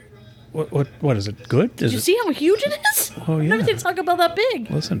think, what is it? Good? Did you see how huge it is? Oh, yeah. I've never seen Taco Bell that big.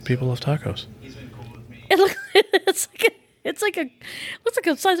 Listen, people love tacos. It's like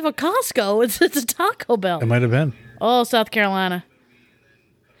the size of a Costco. It's a Taco Bell. It might have been. Oh, South Carolina.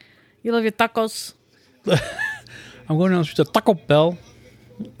 You love your tacos. I'm going down the street to Taco Bell.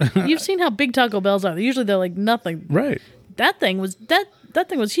 You've seen how big Taco Bells are. Usually they're like nothing. Right. That thing was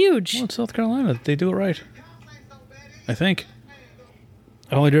huge. Well, it's South Carolina. They do it right. I think.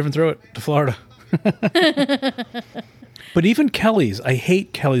 I've only driven through it to Florida. But even Kelly's, I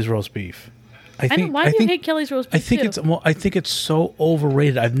hate Kelly's roast beef. Why do you hate Kelly's roast beef? I think it's so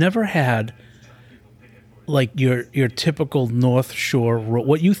overrated. I've never had like your typical North Shore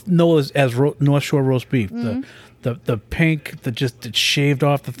what you know as North Shore roast beef. Mm-hmm. The pink, it's shaved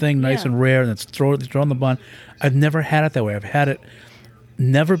off the thing, nice Yeah. and rare, and it's thrown in the bun. I've never had it that way. I've had it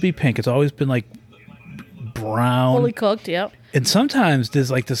never be pink. It's always been like brown. fully cooked. Yep. And sometimes there's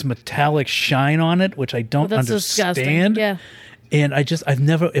like this metallic shine on it, which I don't That's understand. disgusting. Yeah. And I've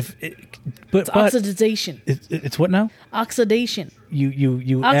never but Oxidization. it's what now? Oxidation.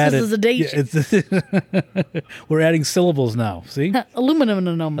 You added. Oxidization. We're adding syllables now. See, Aluminum.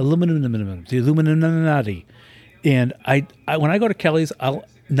 the Illuminati. And I when I go to Kelly's,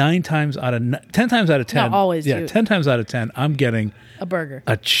 10 times out of 10. Not always, Yeah, dude. 10 times out of 10, I'm getting A burger.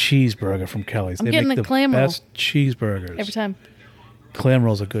 a cheeseburger from Kelly's. I'm They getting make a the clam roll. best cheeseburgers. Every time. Clam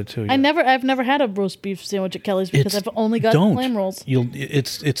rolls are good too. Yeah. I've never had a roast beef sandwich at Kelly's because It's- I've only got don't. clam rolls.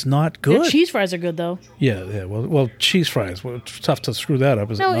 It's not Their good. cheese fries are good though. Yeah. Well, cheese fries. Well, it's tough to screw that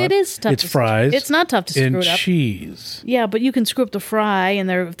up, is No, it not? it is tough. It's fries. It's not tough to screw and it up. cheese. Yeah, but you can screw up the fry, and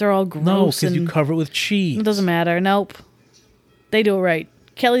they're all gross. No, because and you cover it with cheese. it doesn't matter. Nope, they do it right.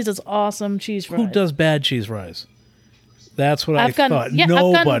 Kelly's does awesome cheese fries. Who does bad cheese fries? That's what I've I thought.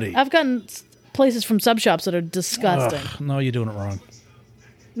 Nobody. I've gotten places from sub shops that are disgusting. Ugh, no, you're doing it wrong.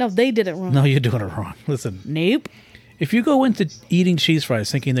 No, they did it wrong. No, you're doing it wrong. Listen, Nope. if you go into eating cheese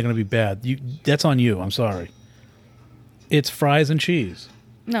fries thinking they're going to be bad, that's on you. I'm sorry. It's fries and cheese.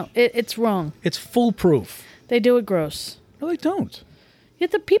 No, it's wrong. It's foolproof. They do it gross. No, they don't.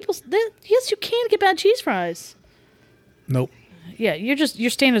 Yet the people, yes, you can get bad cheese fries. Nope. Yeah, your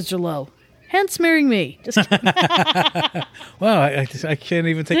standards are low. Hence marrying me. Just kidding. Wow, I can't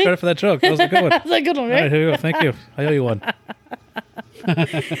even take credit for that joke. That was a good one. That's a good one, All right? right, here you go. Thank you. I owe you one.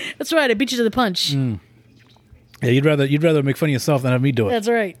 That's right. I beat you to the punch. Yeah, you'd rather make fun of yourself than have me do it. That's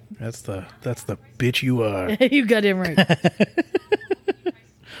right. That's the bitch you are. You goddamn right.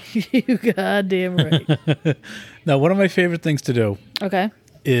 You goddamn right. Now, one of my favorite things to do Okay.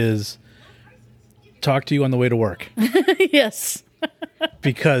 is talk to you on the way to work Yes.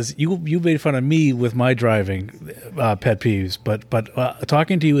 because you made fun of me with my driving pet peeves, but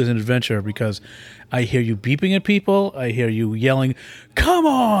talking to you is an adventure because I hear you beeping at people. I hear you yelling, "Come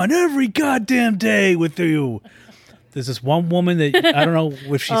on!" every goddamn day with you. There's this one woman that I don't know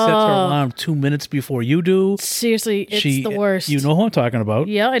if she sets her alarm 2 minutes before you do. Seriously, it's the worst. You know who I'm talking about.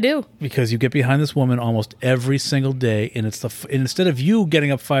 Yeah, I do. Because you get behind this woman almost every single day, and it's and instead of you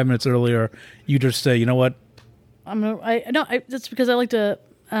getting up 5 minutes earlier, you just say, "You know what? That's because I like to.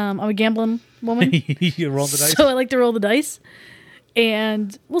 I'm a gambling woman, You roll the dice." so I like to roll the dice.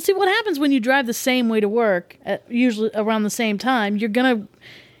 And we'll see what happens when you drive the same way to work, usually around the same time. You're gonna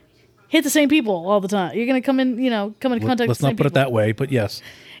hit the same people all the time. You're gonna come in contact. Let's with the not same put it people. that way, but yes.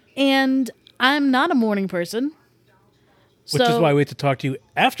 And I'm not a morning person, Which is why I wait to talk to you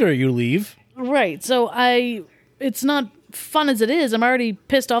after you leave. right. So it's not fun as it is. I'm already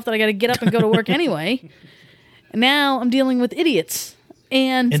pissed off that I got to get up and go to work anyway. And now I'm dealing with idiots.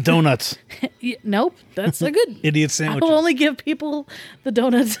 And donuts. Nope, that's a good Idiot I sandwiches. will only give people the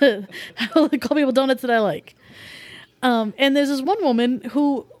donuts. I will only call people donuts that I like. And there's this one woman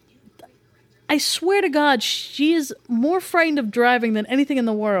who, I swear to God, she is more frightened of driving than anything in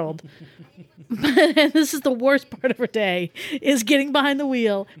the world. And this is the worst part of her day, is getting behind the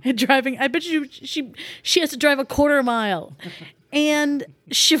wheel and driving. I bet you she has to drive a quarter mile. And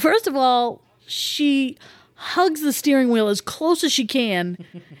she, first of all, she hugs the steering wheel as close as she can,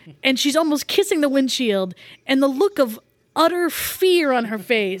 and she's almost kissing the windshield, and the look of utter fear on her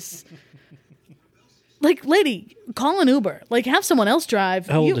face. Like, lady, call an Uber. Like, have someone else drive.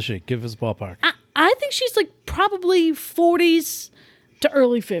 How old is she? Give us a ballpark. I think she's like probably 40s to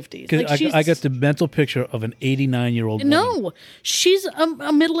early 50s. 'Cause Like, I got the mental picture of an 89-year-old woman. No, she's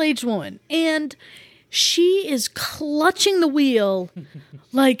a middle-aged woman, and she is clutching the wheel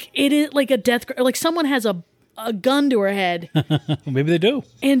like it is like a death. Like someone has a gun to her head, Maybe they do.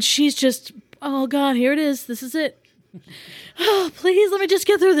 and she's just, oh God, here it is. This is it. Oh, please let me just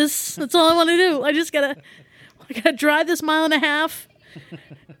get through this. That's all I want to do. I gotta drive this mile and a half,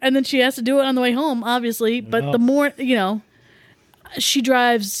 and then she has to do it on the way home, obviously. But the more she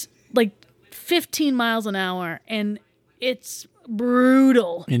drives like 15 miles an hour, and it's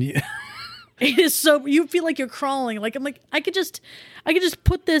brutal. And you, It is so, you feel like you're crawling. Like, I'm like, I could just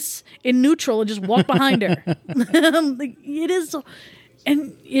put this in neutral and just walk behind her. Like, it is so,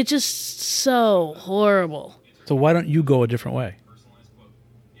 and it's just so horrible. so why don't you go a different way?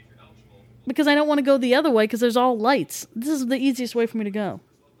 Because I don't want to go the other way because there's all lights. This is the easiest way for me to go.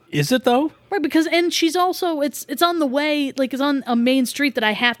 Is it though? Right, because, and she's also, it's on the way, like it's on a main street that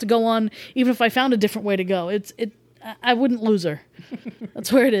I have to go on even if I found a different way to go. I wouldn't lose her.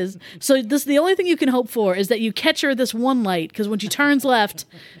 That's where it is. So the only thing you can hope for is that you catch her at this one light, because when she turns left,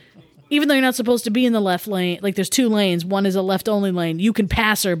 even though you're not supposed to be in the left lane, like there's two lanes, one is a left-only lane, you can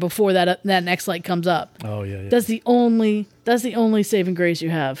pass her before that next light comes up. Oh yeah. That's the only saving grace you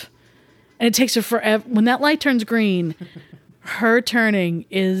have. And it takes her forever. When that light turns green, her turning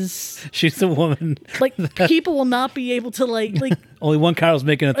is She's the woman. like people will not be able to like Only one car was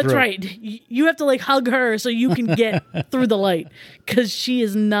making it through. that's right. You have to like hug her so you can get through the light, because she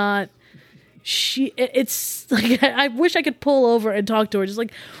is not. It's like I wish I could pull over and talk to her. Just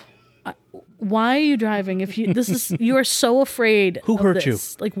like, Why are you driving? If you are so afraid. Who of hurt you?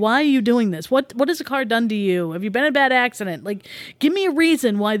 this. Like, why are you doing this? What has the car done to you? Have you been in a bad accident? Like, give me a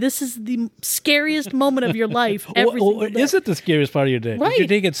reason why this is the scariest moment of your life. Is it the scariest part of your day? Right. Does your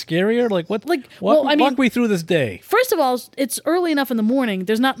day get scarier? Like what? Walk me through this day. First of all, it's early enough in the morning.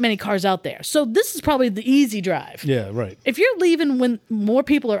 There's not many cars out there, so this is probably the easy drive. Yeah, right. If you're leaving when more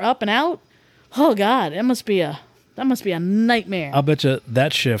people are up and out, oh God, that must be a nightmare. I'll bet you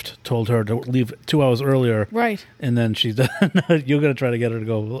that shift told her to leave 2 hours earlier. Right. And then she's done. You're going to try to get her to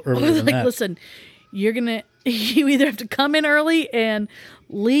go earlier than that. Listen, you either have to come in early and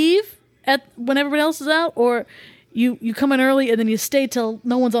leave when everybody else is out, or you come in early and then you stay till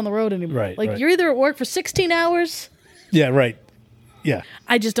no one's on the road anymore. Right. Like you're either at work for 16 hours. Yeah, right. Yeah.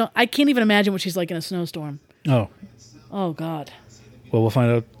 I can't even imagine what she's like in a snowstorm. Oh. Oh God. Well, we'll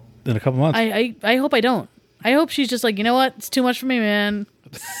find out in a couple months. I hope I don't. I hope she's just like, you know what? It's too much for me, man.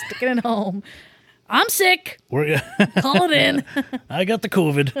 Sticking it home. I'm sick. Call it in. I got the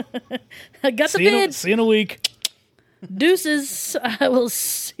COVID. I got the vid. See you in a week. Deuces. I will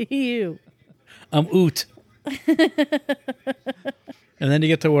see you. I'm oot. And then you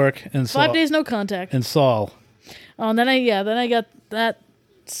get to work and 5 days no contact. And Saul. Oh, and then I got that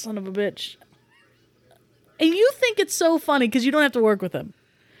son of a bitch. And you think it's so funny because you don't have to work with him.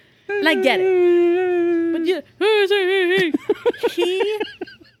 And I get it. But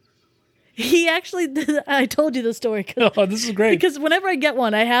he actually I told you the story. Oh, this is great. Because whenever I get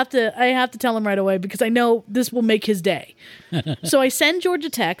one, I have to tell him right away because I know this will make his day. So I send George a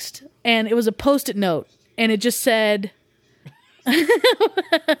text, and it was a Post-it note, and it just said what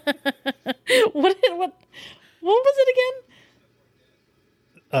was it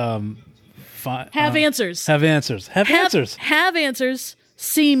again? Have answers. Have answers. Have answers. Have answers.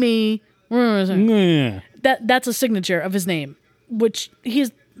 See me. That's a signature of his name, which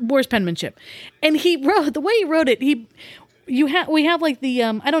he's worst penmanship. And he wrote the way he wrote it. We have like the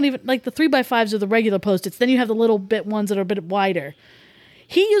I don't even like the 3x5s are the regular Post-its. Then you have the little bit ones that are a bit wider.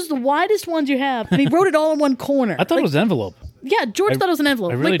 He used the widest ones you have, and he wrote it all in one corner. I thought it was an envelope. Yeah, George thought it was an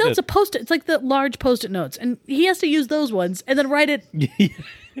envelope. I really no, did. it's a Post-it. It's like the large Post-it notes, and he has to use those ones and then write it.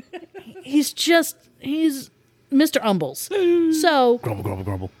 He's Mr. Umbles. So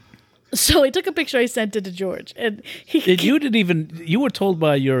grumble. So I took a picture. I sent it to George, and you were told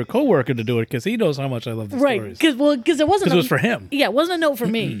by your coworker to do it because he knows how much I love the stories. Because it was for him. Yeah, it wasn't a note for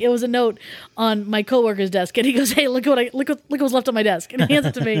me. It was a note on my coworker's desk, and he goes, "Hey, look what was left on my desk," and he hands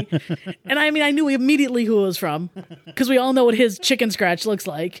it to me. And I mean, I knew immediately who it was from because we all know what his chicken scratch looks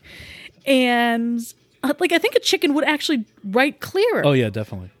like, and I think a chicken would actually write clearer. Oh yeah,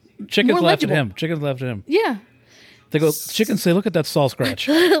 definitely. Chickens laughed at him. Yeah. They go, chickens say, look at that Saul scratch.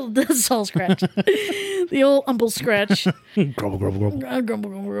 The Saul scratch. The old Umble scratch. Grumble, grumble, grumble. Grumble,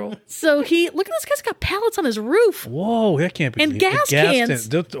 grumble, grumble. So look at this guy's got pallets on his roof. Whoa, that can't be. And gas cans.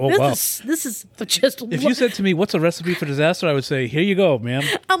 Wow. This is just. If you said to me, what's a recipe for disaster, I would say, here you go, ma'am.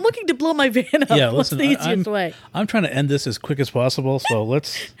 I'm looking to blow my van up. Yeah, What's listen, the easiest way? I'm trying to end this as quick as possible, so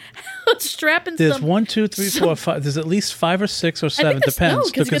let's. Strap in There's some. 1, 2, 3, 4, 5. There's at least 5 or 6 or 7.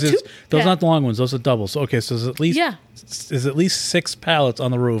 Depends. Because those aren't the long ones. Those are doubles. Okay, so there's at least 6 pallets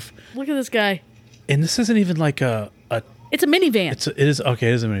on the roof. Look at this guy. And this isn't even like a. It's a minivan. It is a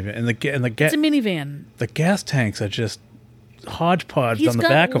minivan. And it's a minivan. The gas tanks are just hodgepodge on the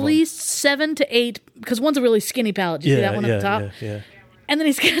back of them. He's got at least 7 to 8 because one's a really skinny pallet. You see that one at the top? Yeah. And then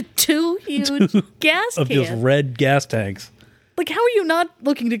he's got 2 huge gas cans. Of those red gas tanks. Like, how are you not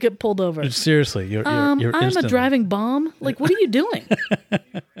looking to get pulled over? Seriously, you're I'm instantly. a driving bomb. Like, what are you doing?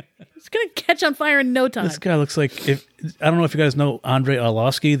 It's gonna catch on fire in no time. This guy looks like I don't know if you guys know Andrei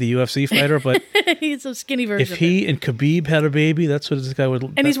Arlovsky, the UFC fighter, but he's a skinny version. If he and Khabib had a baby, that's what this guy would.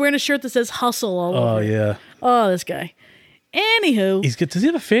 And he's wearing a shirt that says "Hustle" all over. Oh yeah. Oh, this guy. Anywho, does he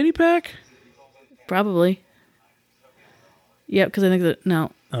have a fanny pack? Probably. Yeah, because I think that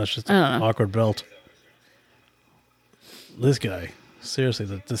no. Oh, it's just an awkward belt. This guy, seriously,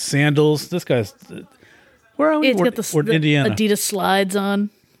 the sandals. This guy's. Where are we? It's got the Indiana. Adidas slides on.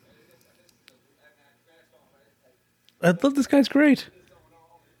 I love this guy's great.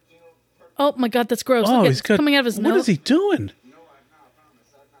 Oh my God, that's gross. Oh, it's coming out of his nose. What is he doing?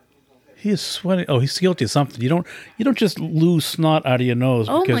 He is sweating. Oh, he's guilty of something. You don't just lose snot out of your nose.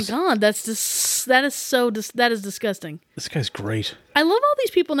 Oh my God, that is disgusting. This guy's great. I love all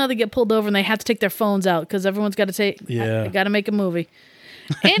these people now that get pulled over and they have to take their phones out because everyone's got to take. Yeah, got to make a movie.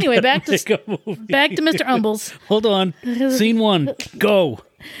 Anyway, back to Mr. Umbles. Hold on, scene 1, go.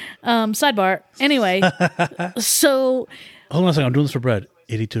 Sidebar. Anyway, so hold on a second. I'm doing this for bread.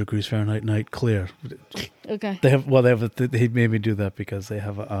 82 degrees Fahrenheit night, clear. Okay. They made me do that because they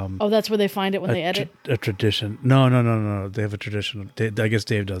have Oh, that's where they find it when they edit? a tradition. No. They have a tradition. I guess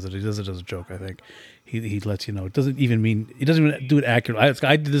Dave does it. He does it as a joke, I think. He lets you know. It doesn't even do it accurately.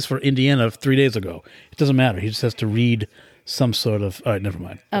 I did this for Indiana 3 days ago. It doesn't matter. He just has to read some sort of... All right, never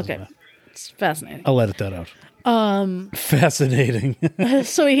mind. Doesn't matter. It's fascinating. I'll edit that out. Fascinating.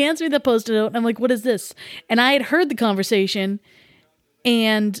 So he hands me the Post-it note, and I'm like, what is this? And I had heard the conversation,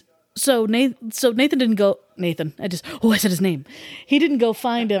 and so Nathan didn't go... Nathan. I said his name. He didn't go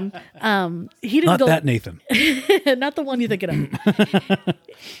find him. He didn't go... Not that Nathan. Not the one you're thinking of.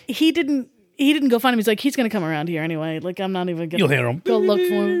 He didn't go find him. He's like, he's going to come around here anyway. Like, I'm not even going to... You'll hear him. Go look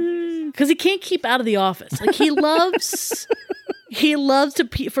for him. Because he can't keep out of the office. Like, he loves... He loves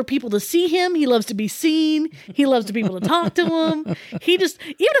for people to see him. He loves to be seen. He loves to people to talk to him. He just,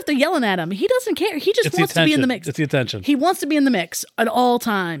 even if they're yelling at him, he doesn't care. He just wants to be in the mix. It's the attention. He wants to be in the mix at all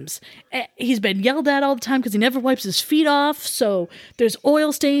times. He's been yelled at all the time because he never wipes his feet off. So there's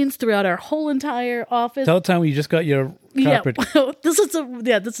oil stains throughout our whole entire office. Tell the time when you just got your carpet. Yeah,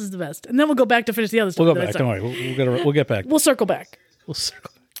 this is the best. And then we'll go back to finish the other stuff. We'll go back. Don't worry. We'll get back. We'll circle back.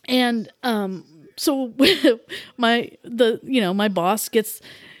 And so my boss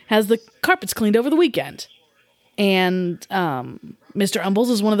has the carpets cleaned over the weekend, and Mr.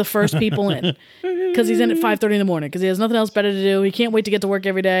 Umbles is one of the first people in because he's in at 5:30 in the morning because he has nothing else better to do. He can't wait to get to work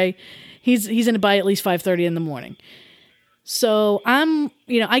every day. He's in it by at least 5:30 in the morning. So I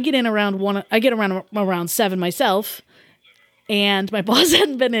get in around 1. I get around 7 myself, and my boss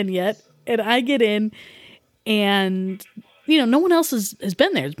hadn't been in yet, and I get in, and no one else has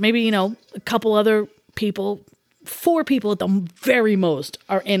been there. Maybe, a couple other people, 4 people at the very most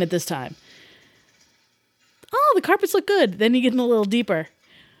are in at this time. Oh, the carpets look good. Then you get in a little deeper.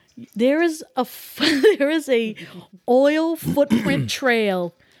 There is a oil footprint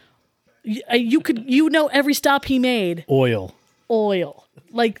trail. You know every stop he made. Oil.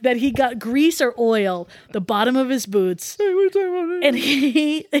 Like that he got grease or oil, the bottom of his boots. And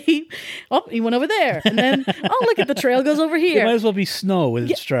he went over there. And then, look at the trail goes over here. It might as well be snow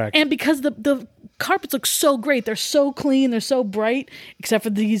with its tracks. And because the carpets look so great, they're so clean, they're so bright, except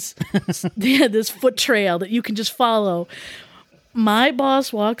for these, this foot trail that you can just follow. My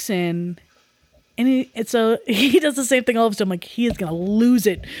boss walks in, and he does the same thing all of a sudden. Like, he is gonna lose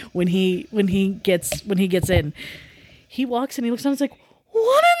it when he gets in. He walks in, he looks down, and he's like,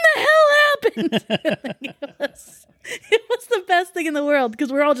 what in the hell happened? It was the best thing in the world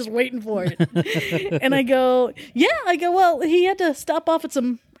because we're all just waiting for it. And I go, well, he had to stop off at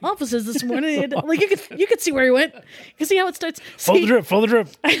some offices this morning. Like you could see where he went. You can see how it starts. Fold the drip.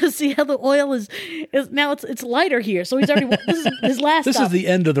 I can see how the oil is now it's lighter here. So he's already, this is his last This stop. is the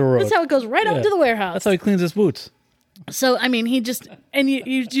end of the road. This is how it goes right out to the warehouse. That's how he cleans his boots. So, I mean, he just, and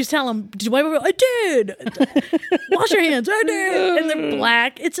you just tell him, did you wipe over? I did. Wash your hands. I did. And they're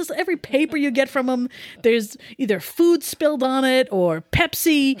black. It's just every paper you get from him, there's either food spilled on it or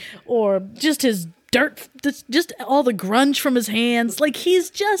Pepsi or just his dirt, just all the grunge from his hands. Like,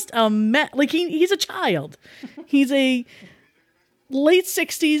 he's just a mess. Like, he's a child. He's a late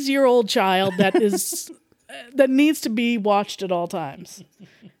 60s-year-old child that needs to be watched at all times.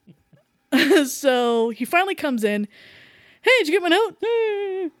 So he finally comes in. Hey, did you get my note?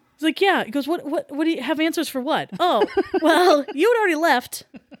 He's like, yeah. He goes, what do you have answers for what? Oh, well, you had already left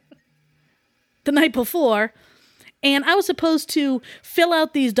the night before, and I was supposed to fill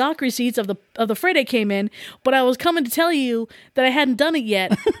out these doc receipts of the freight I came in, but I was coming to tell you that I hadn't done it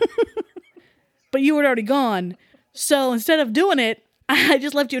yet, but you had already gone. So instead of doing it, I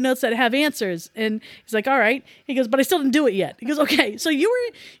just left you notes that have answers. And he's like, all right. He goes, but I still didn't do it yet. He goes, okay, so you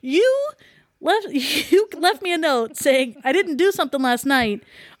left me a note saying I didn't do something last night.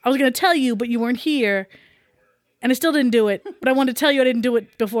 I was going to tell you, but you weren't here. And I still didn't do it. But I wanted to tell you I didn't do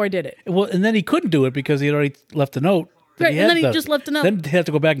it before I did it. Well, and then he couldn't do it because he had already left a note. Right, and then he just left a note. Then he had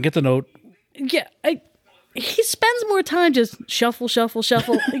to go back and get the note. Yeah, he spends more time just shuffle.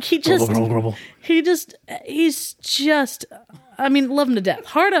 Like he's just, I mean, love him to death.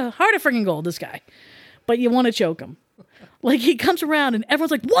 Heart of freaking gold, this guy. But you want to choke him. Like, he comes around and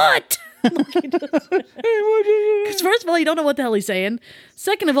everyone's like, what? Because first of all, you don't know what the hell he's saying.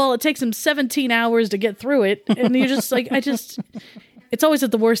 Second of all, it takes him 17 hours to get through it. And you're just like, it's always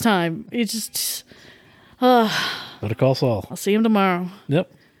at the worst time. It's just, Better call Saul. I'll see him tomorrow.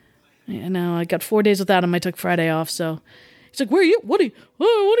 Yep. Yeah, no, I got 4 days without him. I took Friday off, so he's like, "Where are you? What are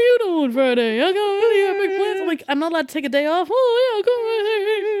you doing Friday? I go, what do you have big plans?" I'm like, "I'm not allowed to take a day off." Oh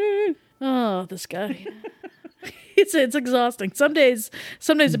yeah, go. Oh, this guy. It's exhausting. Some days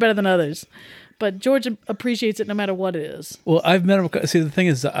are better than others, but George appreciates it no matter what it is. Well, I've met him. See, the thing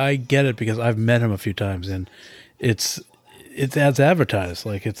is, that I get it because I've met him a few times, and it's as advertised.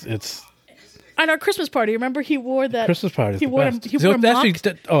 Like it's. At our Christmas party, remember he wore that Christmas party. He wore a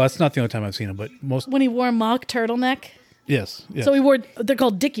that's not the only time I've seen him, but when he wore a mock turtleneck. Yes. So he wore. They're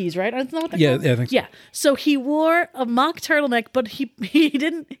called Dickies, right? Isn't that what they're called? Yeah, I think so. Yeah. So he wore a mock turtleneck, but he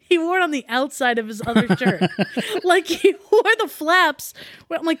didn't. He wore it on the outside of his other shirt, like he wore the flaps.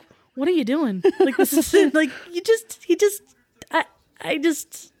 I'm like, what are you doing? Like this is like I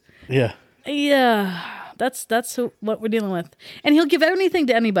just. Yeah. Yeah. That's what we're dealing with, and he'll give anything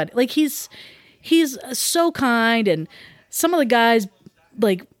to anybody. Like he's so kind, and some of the guys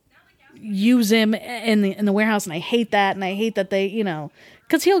like use him in the warehouse, and I hate that, and I hate that they,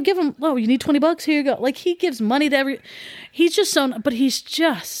 because he'll give them, oh, you need $20, here you go. Like he gives money to he's just so, but he's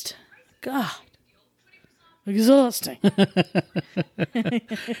just, God, exhausting.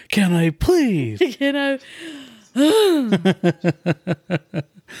 Can I please?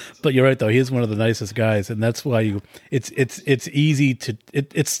 But you're right, though. He is one of the nicest guys, and that's why it's easy to.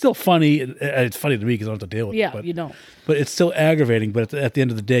 It's still funny. It's funny to me because I don't have to deal with it. Yeah, but, you don't. But it's still aggravating. But at the end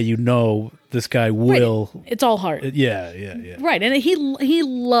of the day, this guy will. Right. It's all heart. Yeah. Right, and he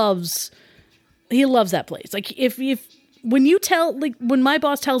loves that place. Like if when you tell, like when my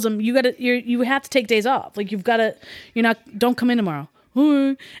boss tells him you have to take days off. Like don't come in tomorrow.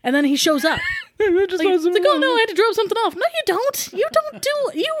 And then he shows up. Like, oh no, I had to drop something off. No, you don't.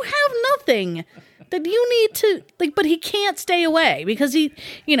 You have nothing that you need to, like, but he can't stay away because this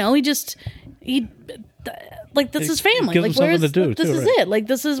is family. Gives him something to do, this is it. Like,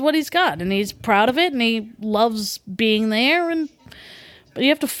 this is what he's got, and he's proud of it, and he loves being there, but you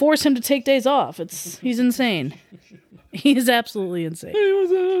have to force him to take days off. He's insane. He is absolutely insane.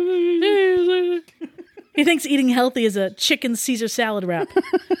 He thinks eating healthy is a chicken Caesar salad wrap.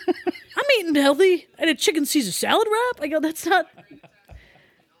 I'm eating healthy and a chicken Caesar salad wrap? I go, that's not...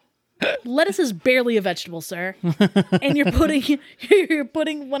 Lettuce is barely a vegetable, sir. And you're putting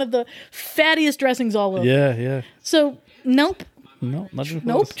one of the fattiest dressings all over. Yeah. So, nope. No, not even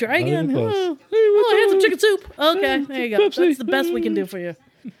close. Nope, try again. Close. I had some chicken soup. Okay, there you go. Pepsi. That's the best we can do for you.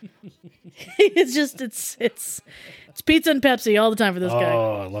 It's pizza and Pepsi all the time for this guy.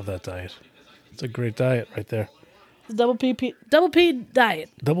 Oh, I love that diet. It's a great diet right there. Double P diet.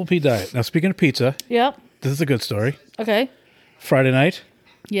 Double P diet. Now, speaking of pizza, Yep. this is a good story. Okay. Friday night,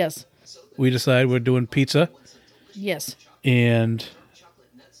 Yes. we decide we're doing pizza, Yes. and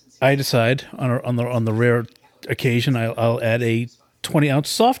I decide on the rare occasion I'll add a 20-ounce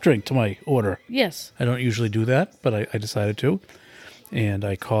soft drink to my order. Yes. I don't usually do that, but I decided to. And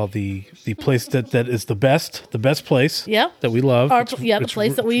I call the place that is the best place Yep. that we love. The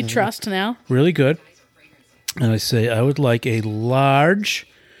place that we trust now. Really good. And I say, I would like a large,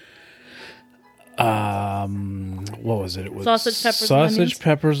 what was it? It was sausage,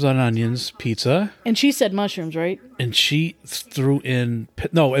 peppers, and onions pizza. And she said mushrooms, right? And she threw in,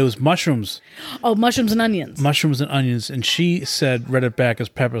 no, it was mushrooms. Oh, mushrooms and onions. Mushrooms and onions. And she read it back as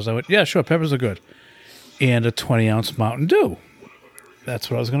peppers. I went, yeah, sure, peppers are good. And a 20-ounce Mountain Dew.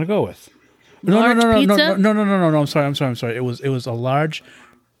 That's what I was going to go with. Large pizza? No. I'm sorry. It was a large.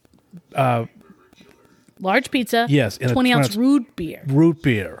 Large pizza. Yes, and 20-ounce root beer. Root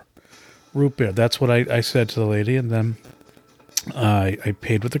beer. That's what I said to the lady, and then I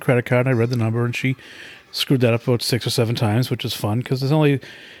paid with the credit card. And I read the number, and she screwed that up about 6 or 7 times, which is fun because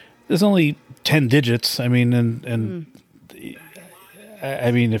there's only 10 digits. I mean, and I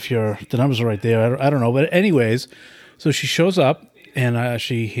mean, if the numbers are right there, I don't know. But anyways, so she shows up. And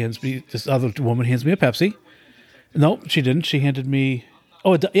this other woman hands me a Pepsi. No, she didn't. She handed me,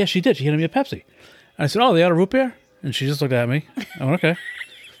 yeah, she did. She handed me a Pepsi. And I said, oh, they out of root beer? And she just looked at me. I went, okay.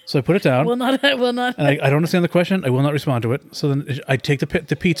 So I put it down. Will not. And I don't understand the question. I will not respond to it. So then I take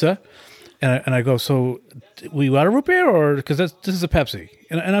the pizza, and I go, so were you out of root beer? Or, because this is a Pepsi.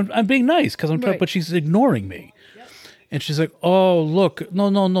 And I'm being nice, because right. But she's ignoring me. And she's like, oh, look, no,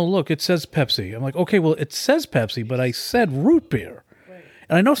 look, it says Pepsi. I'm like, okay, well, it says Pepsi, but I said root beer. Right.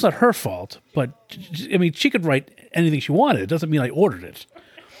 And I know it's not her fault, but, I mean, she could write anything she wanted. It doesn't mean I ordered it.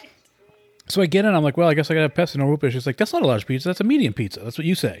 So I get in, I'm like, well, I guess I got to have Pepsi, no root beer. She's like, that's not a large pizza, that's a medium pizza. That's what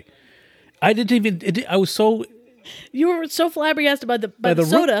you say. I didn't even, I was so... You were so flabbergasted by the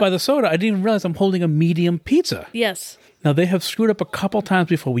soda. By the soda, I didn't even realize I'm holding a medium pizza. Yes. Now, they have screwed up a couple times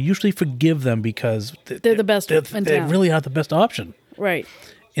before. We usually forgive them because they're the best in town. They really are the best option. Right.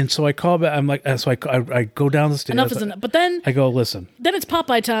 And so I call back. I'm like, so I go down the stairs. Enough is enough. But then I go, listen. Then it's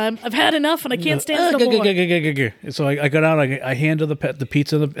Popeye time. I've had enough, and I can't stand it no more. So I go down. I hand her the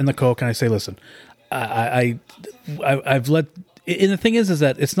pizza and the Coke, and I say, listen, I've let And the thing is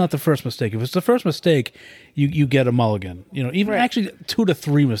that it's not the first mistake. If it's the first mistake, you get a mulligan. Even actually 2 to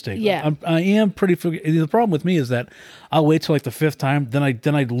 3 mistakes. Yeah. I am pretty. The problem with me is that I'll wait till like the 5th time, then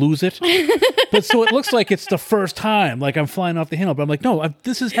I lose it. But so it looks like it's the first time, like I'm flying off the handle. But I'm like, no,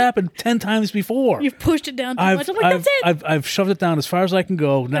 this has happened 10 times before. You've pushed it down too much. I'm like, that's it. I've shoved it down as far as I can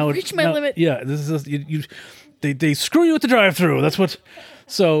go. Now I've reached my limit. Yeah, this is they screw you at the drive-through. That's what.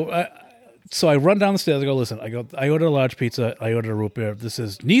 So I run down the stairs. I go, listen. I ordered a large pizza. I ordered a root beer. This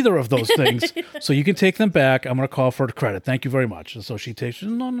is neither of those things. So you can take them back. I'm going to call for the credit. Thank you very much. And so she takes.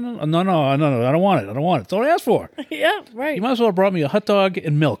 No. I don't want it. It's all I asked for. Yeah, right. You might as well have brought me a hot dog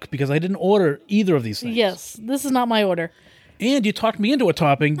and milk because I didn't order either of these things. Yes, this is not my order. And you talked me into a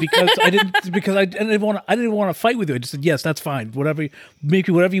topping because I didn't want to fight with you. I just said yes, that's fine. Whatever, make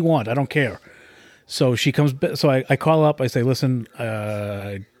me whatever you want. I don't care. So she comes. So I call up. I say, listen.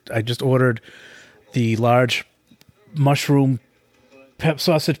 I just ordered the large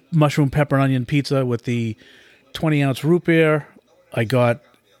sausage mushroom pepper and onion pizza with the 20-ounce root beer. I got,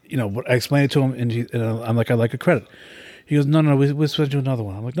 I explained it to him, and I'm like, I'd like a credit. He goes, no, we're supposed to do another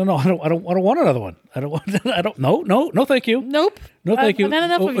one. I'm like, no, I don't want another one. No, thank you. Nope. No, thank you. I've had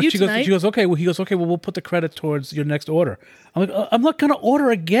enough of you tonight. She goes, okay. Well, he goes, okay. Well, we'll put the credit towards your next order. I'm like, I'm not going to order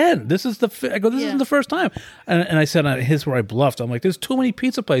again. This is this isn't the first time. And I said, here's where I bluffed. I'm like, there's too many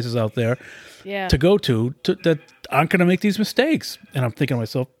pizza places out there to go to that aren't going to make these mistakes. And I'm thinking to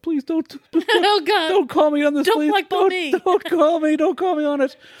myself, please don't. Oh God! Don't call me on this. Don't please. blackball me. Don't call me. Don't call me on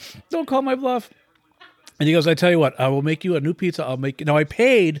it. Don't call my bluff. And he goes, I tell you what, I will make you a new pizza. Now I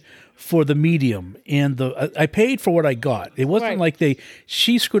paid for the medium and I paid for what I got. It wasn't like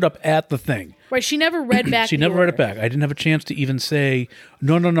she screwed up at the thing. Right. She never read back. She never read it back. I didn't have a chance to even say,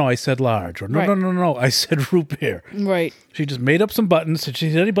 no, I said large, or no, I said root beer. Right. She just made up some buttons.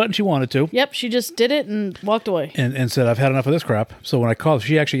 She said any button she wanted to. Yep. She just did it and walked away. And said, I've had enough of this crap. So when I called,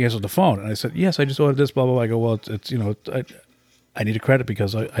 she actually answered the phone. And I said, yes, I just ordered this, blah, blah, blah. I go, well, it's I need a credit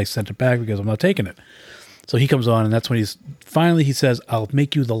because I sent it back because I'm not taking it. So he comes on, and that's when he says, I'll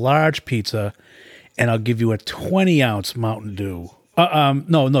make you the large pizza, and I'll give you a 20-ounce Mountain Dew.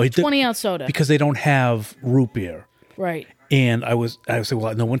 No, he did 20-ounce soda because they don't have root beer. Right. And I said,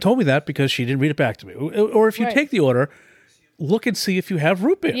 well, no one told me that because she didn't read it back to me. Or if you take the order, look and see if you have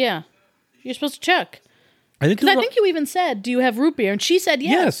root beer. Yeah, you're supposed to check. I think you even said, "Do you have root beer?" And she said,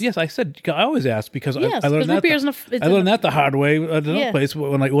 "Yes." Yes. I said, I always ask because I learned root beer's I learned that the hard way at another place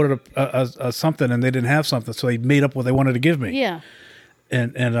when I ordered a something and they didn't have something, so they made up what they wanted to give me. Yeah.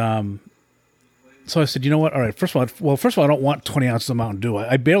 And so I said, you know what? All right. First of all, I don't want 20 ounces of Mountain Dew.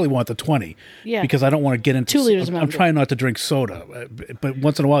 I barely want the 20. Yeah. Because I don't want to get into 2 liters of Mountain Dew. I'm trying not to drink soda, but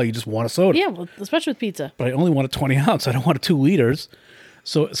once in a while you just want a soda. Yeah, well, especially with pizza. But I only want a 20 ounce. I don't want a 2 liters.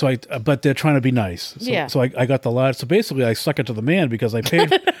 But they're trying to be nice. So I got the large. So basically, I suck it to the man because I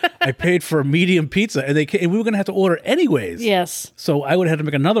paid for a medium pizza, and we were going to have to order anyways. Yes. So I would have had to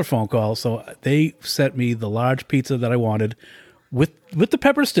make another phone call. So they sent me the large pizza that I wanted, with the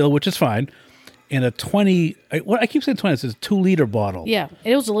pepper still, which is fine, and a 20. I keep saying 20. It's a 2-liter bottle. Yeah,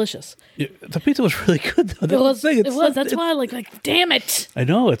 it was delicious. The pizza was really good, though. It was. That's why, like, damn it. I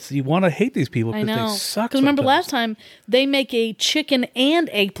know. You want to hate these people I because know. they suck. Because remember last time they make a chicken and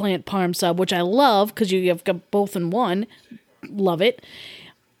eggplant parm sub, which I love because you have got both in one. Love it.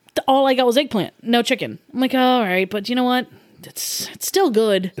 All I got was eggplant, no chicken. I'm like, all right, but you know what? It's still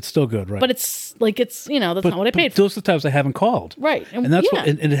good. It's still good, right? But it's that's not what I paid for. Those are the times I haven't called, right? And that's what,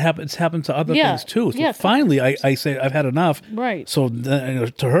 and it's happened to other things too. So finally, I say I've had enough, right? So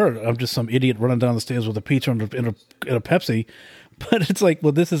to her, I'm just some idiot running down the stairs with a pizza and a Pepsi. But it's like,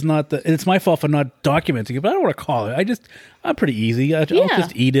 well, this is not it's my fault for not documenting it. But I don't want to call it. I'm pretty easy. I'll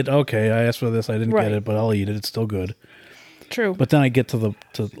just eat it. Okay, I asked for this, I didn't get it, but I'll eat it. It's still good. True. But then I get to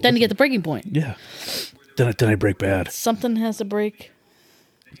then you get the breaking point. Yeah. Then I break bad. Something has to break.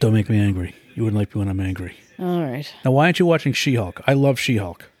 Don't make me angry. You wouldn't like me when I'm angry. All right. Now, why aren't you watching She-Hulk? I love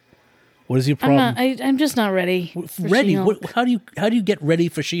She-Hulk. What is your problem? I'm just not ready. Ready? How do you get ready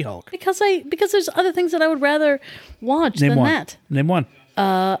for She-Hulk? Because there's other things that I would rather watch than that. Name one.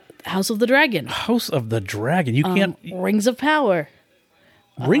 House of the Dragon. House of the Dragon. You can't. Rings of Power.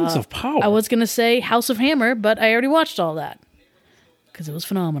 Rings of Power. I was gonna say House of Hammer, but I already watched all that because it was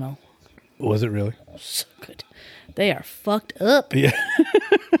phenomenal. Was it really? So good. They are fucked up. Yeah.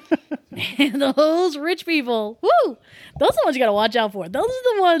 And those rich people. Woo! Those are the ones you gotta watch out for. Those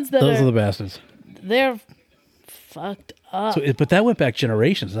are the ones that are the bastards. They're fucked up. But that went back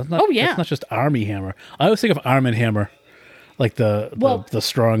generations. That's not, That's not just Army Hammer. I always think of Arm & Hammer, like the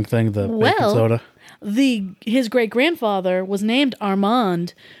strong thing, the baking soda. His great-grandfather was named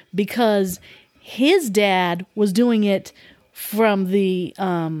Armand because his dad was doing it from the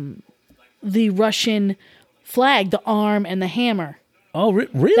Russian flag, the arm and the hammer. Oh,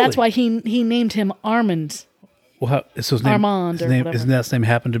 really? That's why he named him Armand. Well, so his name, Armand his or name, whatever. his last name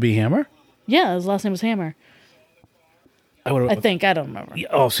happened to be Hammer? Yeah, his last name was Hammer. I think. I don't remember.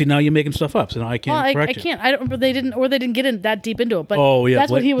 Oh, see, now you're making stuff up, so now I can't Well, correct I you. can't. I don't. But they didn't get in that deep into it. But Oh, yeah.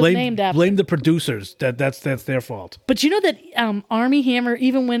 that's what he was blame, named after. Blame the producers. That's their fault. But you know that Armie Hammer,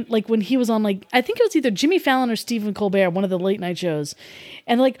 even when he was on I think it was either Jimmy Fallon or Stephen Colbert, one of the late night shows,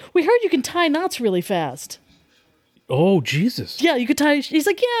 and we heard you can tie knots really fast. Oh, Jesus. Yeah, you could tie. He's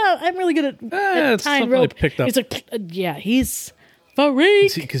like, yeah, I'm really good at it's tying something I rope. picked up. He's like, yeah, he's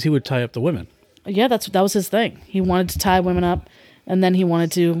freak. Because he would tie up the women. Yeah, that was his thing. He wanted to tie women up, and then he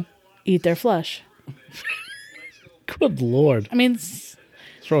wanted to eat their flesh. Good Lord. I mean, What's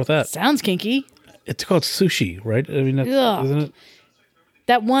wrong with that? sounds kinky. It's called sushi, right? I mean, Ugh. isn't it?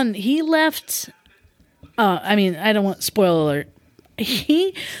 That one, he left. I mean, I don't want spoiler alert.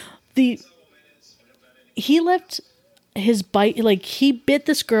 He left his bite. He bit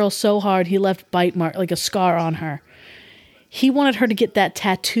this girl so hard he left bite mark, like a scar on her. He wanted her to get that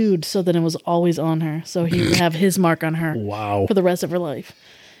tattooed so that it was always on her, so he would have his mark on her. Wow. For the rest of her life.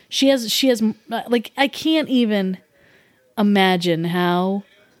 She has I can't even imagine how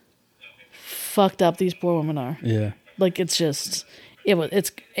fucked up these poor women are. Yeah. It's just it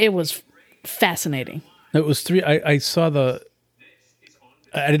was fascinating. It was 3. I saw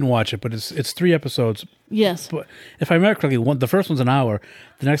I didn't watch it, but it's 3 episodes. Yes. But if I remember correctly, the first one's an hour,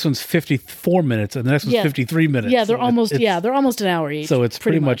 the next one's 54 minutes, and the next one's 53 minutes. Yeah, they're So almost they're almost an hour each. So it's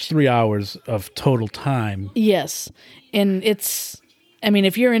pretty much 3 hours of total time. Yes. And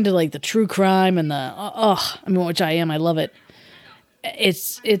if you're into the true crime and which I am, I love it.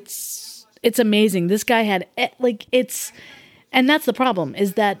 It's amazing. This guy had and that's the problem,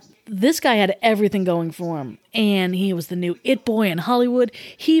 is that this guy had everything going for him, and he was the new it boy in Hollywood.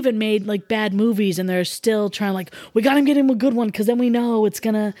 He even made bad movies, and they're still trying we got to get him a good one because then we know he's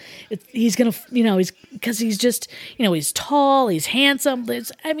gonna because he's just he's tall, he's handsome.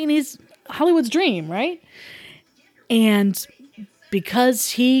 He's Hollywood's dream, right? And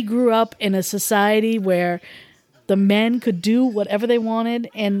because he grew up in a society where the men could do whatever they wanted,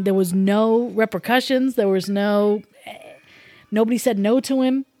 and there was no repercussions, nobody said no to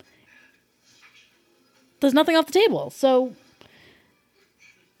him. There's nothing off the table. So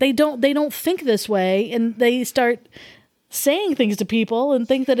they don't think this way, and they start saying things to people and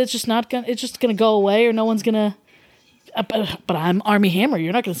think that it's just gonna go away, or no one's gonna. But I'm Armie Hammer.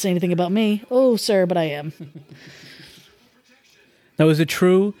 You're not gonna say anything about me. Oh, sir, but I am. Now, is it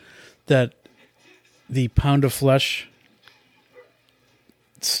true that the pound of flesh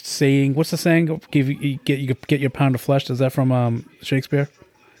saying? What's the saying? You get your pound of flesh. Is that from Shakespeare?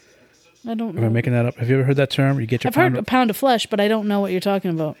 I don't know. Am I making that up? Have you ever heard that term? You get your I've heard a pound of flesh, but I don't know what you're talking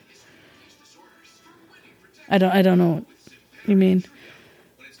about. I don't know what you mean.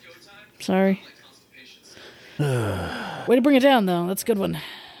 Sorry. Way to bring it down, though. That's a good one. I'm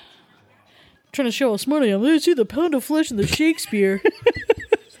trying to show how smart I am. Let's see the pound of flesh in the Shakespeare.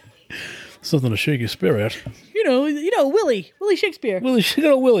 Something to shake your spirit. You know, Willie Shakespeare. Willie.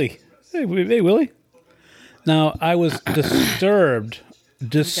 Hey, Willie. Now, I was disturbed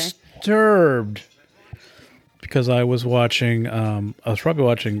because I was watching. I was probably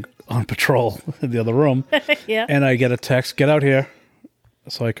watching On Patrol in the other room. Yeah. And I get a text, "Get out here."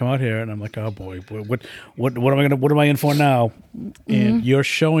 So I come out here, and I'm like, "Oh boy, what am I in for now?" And you're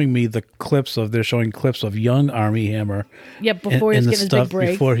showing me they're showing clips of young Armie Hammer. Yeah, before he was getting his big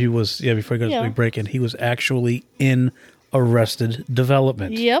break. Before he got his big break, and he was actually in Arrested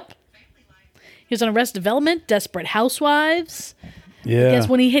Development. Yep. He was on Arrested Development, Desperate Housewives. Yeah. I guess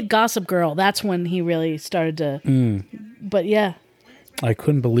when he hit Gossip Girl, that's when he really started to. But yeah. I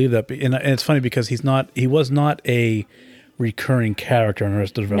couldn't believe that, and it's funny because he was not a recurring character in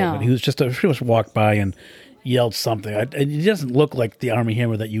Arrested Development. No. He was just pretty much walked by and yelled something. And he doesn't look like the Armie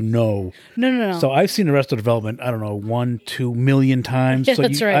Hammer that you know. No. So I've seen Arrested Development, I don't know, 1-2 million times. Yeah, so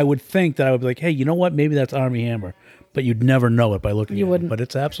that's right. I would think that I would be like, hey, you know what? Maybe that's Armie Hammer. But you'd never know it by looking at wouldn't. him. But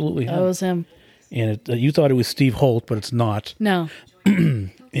it's absolutely him. That was him. And you thought it was Steve Holt, but it's not. No.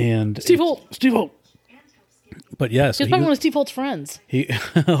 And Steve Holt. But yes, He was probably one of Steve Holt's friends.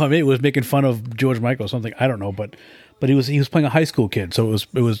 I mean, it was making fun of George Michael or something. I don't know, but he was playing a high school kid, so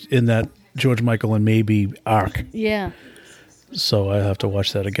it was in that George Michael and maybe arc. Yeah. So I have to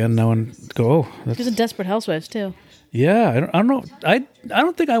watch that again now and go. Oh, He was in Desperate Housewives too. Yeah, I don't know. I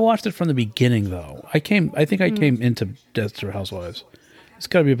don't think I watched it from the beginning though. I think I came into Desperate Housewives. It's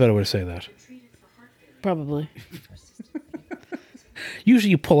got to be a better way to say that. Probably.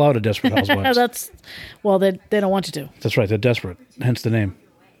 Usually you pull out a Desperate Housewives. They don't want you to. That's right. They're desperate. Hence the name.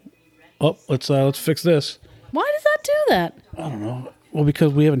 Oh, let's fix this. Why does that do that? I don't know. Well,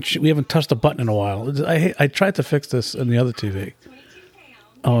 because we haven't touched a button in a while. I tried to fix this in the other TV.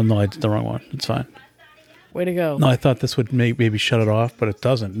 Oh no, I did the wrong one. It's fine. Way to go. No, I thought this would maybe shut it off, but it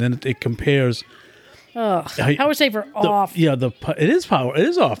doesn't. And then it compares. Power saver off. Yeah, it is power. It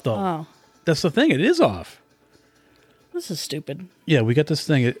is off though. Oh. That's the thing. It is off. This is stupid. Yeah, we got this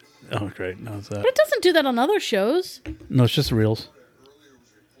thing. Oh, great. No, it's that. But it doesn't do that on other shows. No, it's just reels.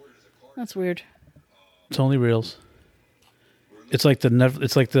 That's weird. It's only reels. It's like the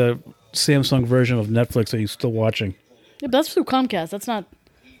Samsung version of Netflix that you're still watching. Yeah, but that's through Comcast. That's not.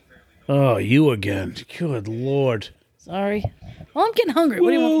 Oh, you again. Good Lord. Sorry. Well, I'm getting hungry.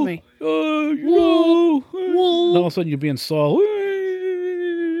 What do you want from me? Whoa. All of a sudden you're being Saul.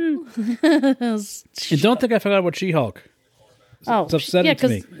 And don't think I forgot about She-Hulk. It's upsetting to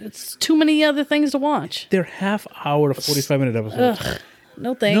me. It's too many other things to watch. They're half-hour to 45-minute episodes. Ugh.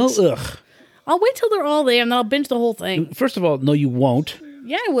 No thanks. No, ugh. I'll wait till they're all there and then I'll binge the whole thing. First of all, no, you won't.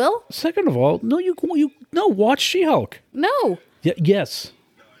 Yeah, I will. Second of all, no, watch She-Hulk. No. Yes.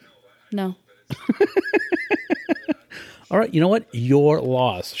 No. All right, you know what? Your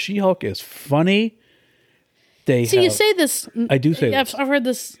loss. She-Hulk is funny. You say this. I do say this. I've heard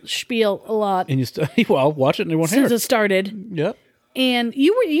this spiel a lot. And well, watch it and you won't hear since it started. Yep. And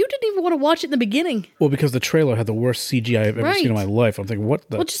you didn't even want to watch it in the beginning. Well, because the trailer had the worst CGI I've ever seen in my life. I'm thinking, what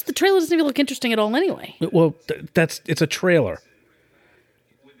the? Well, just the trailer doesn't even look interesting at all anyway. Well, it's a trailer.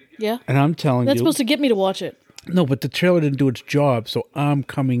 Yeah. And I'm telling you. That's supposed to get me to watch it. No, but the trailer didn't do its job, so I'm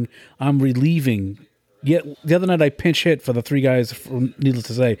relieving. Yet the other night I pinch hit for the three guys, needless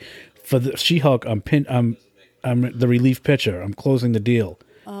to say, for the She-Hulk, I'm the relief pitcher. I'm closing the deal.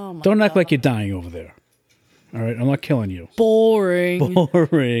 Oh my Don't act like you're dying over there. All right, I'm not killing you.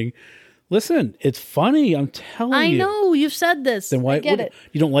 Boring. Listen, it's funny. I'm telling you. I know you've said this. Then why? I get it.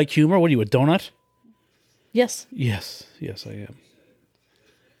 You don't like humor? What are you, a donut? Yes. Yes, I am.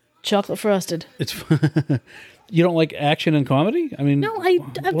 Chocolate frosted. It's. You don't like action and comedy? I mean, no,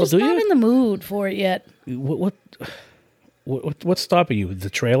 I'm just not in the mood for it yet. What's stopping you? The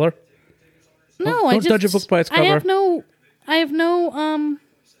trailer? No, don't judge a book by its cover. I have no. I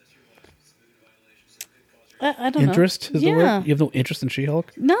don't interest know. Is the word? You have no interest in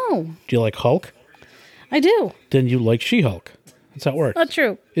She-Hulk? No. Do you like Hulk? I do. Then you like She-Hulk. That's how it works. Not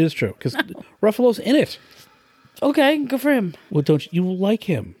true. It is true because Ruffalo's in it. Okay, good for him. Well, don't you like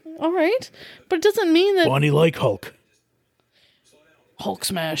him? All right, but it doesn't mean that Bonnie like Hulk. Hulk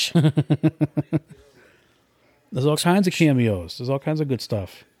smash. There's all kinds of cameos. There's all kinds of good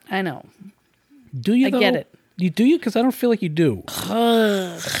stuff. I know. Do you? I get it. Do you? Because I don't feel like you do.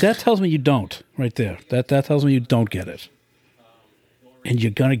 That tells me you don't. Right there. That tells me you don't get it. And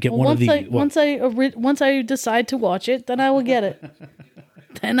you're gonna get one of these. Once I decide to watch it, then I will get it.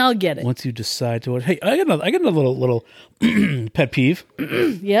 Then I'll get it. Once you decide to. Hey, I got another little pet peeve.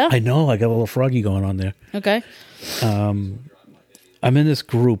 Yeah. I know. I got a little froggy going on there. Okay. I'm in this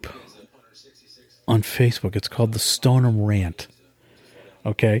group on Facebook. It's called the Stoneham Rant.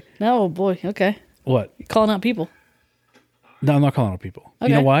 Okay. Oh boy. Okay. What? You're calling out people. No, I'm not calling out people.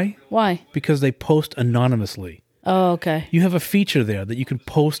 Okay. You know why? Why? Because they post anonymously. Oh, okay. You have a feature there that you can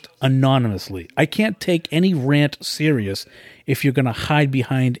post anonymously. I can't take any rant serious if you're going to hide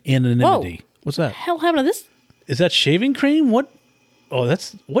behind anonymity. Whoa. What's that? Hell happened to this? Is that shaving cream? What? Oh,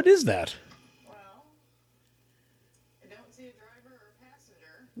 what is that?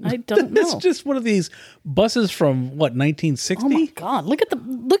 I don't know. It's just one of these buses from what, 1960? Oh my god! Look at the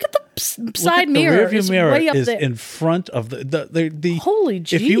side mirror. The rearview mirror way up is there. in front of the. Holy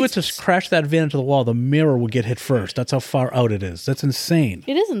If you were to Jesus. crash that van into the wall, the mirror would get hit first. That's how far out it is. That's insane.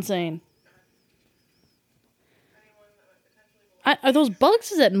 It is insane. Are those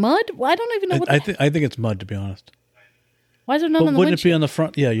bugs? Is that mud? Well, I don't even know what. I think it's mud, to be honest. Why is there none But on the wouldn't it be windshield? on the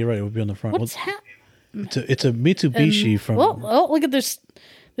front? Yeah, you're right. It would be on the front. What's happening? It's a Mitsubishi from. Well, look at this.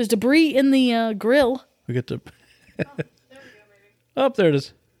 There's debris in the grill. We get the. Oh, there it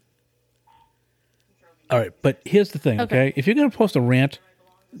is. All right, but here's the thing, okay? If you're going to post a rant,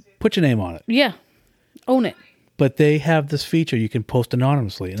 put your name on it. Yeah, own it. But they have this feature you can post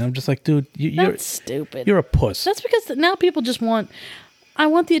anonymously, and I'm just like, dude, you're That's stupid. You're a puss. That's because now people just want. I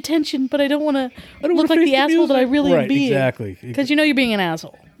want the attention, but I don't want to wanna look like face the the asshole that I music. really Right, am being. exactly. Because you know you're being an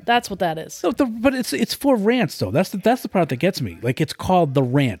asshole. That's what that is. No, but it's for rants though. That's the part that gets me. Like it's called the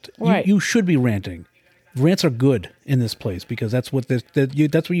rant. Right. You should be ranting. Rants are good in this place because that's what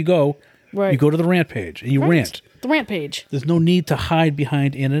that's where you go Right. You go to the rant page and you rant. The rant page. There's no need to hide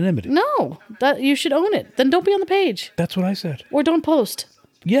behind anonymity. No, that you should own it. Then don't be on the page. That's what I said. Or don't post.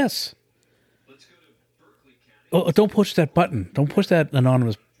 Yes. Oh, don't push that button. Don't push that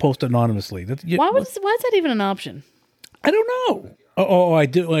post anonymously. Why is that even an option? I don't know. I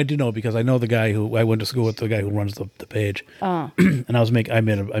do know because I know the guy who I went to school with, the guy who runs the page. And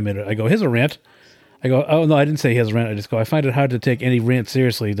I go, here's a rant. I go, oh no, I didn't say he has a rant. I just go, I find it hard to take any rant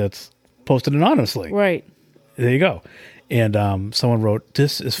seriously that's posted anonymously. Right. There you go. And someone wrote,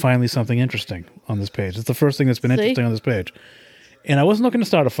 this is finally something interesting on this page. It's the first thing that's been interesting on this page. And I wasn't looking to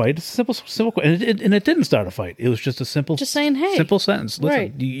start a fight. It's a simple, and it didn't start a fight. It was just a simple, just saying, hey, simple sentence.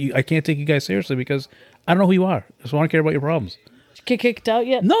 Listen, right. I can't take you guys seriously because I don't know who you are. I just want to care about your problems. Did you get kicked out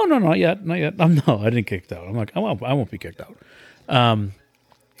yet? No, not yet. I didn't get kicked out. I'm like, I won't be kicked out. And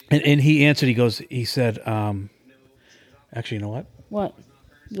he answered. He said, actually, you know what? What?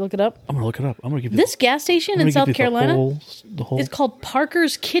 You look it up? I'm going to look it up. I'm going to give you this gas station in South Carolina. The whole. It's called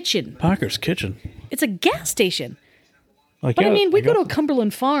Parker's Kitchen. Parker's Kitchen. It's a gas station. Like, but I mean, we go to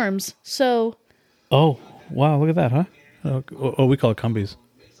Cumberland Farms, so. Oh wow! Look at that, huh? Oh, we call it Cumbies.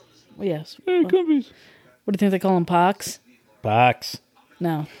 Yes. Hey, Cumbies. What do you think they call them? Pox? Pox.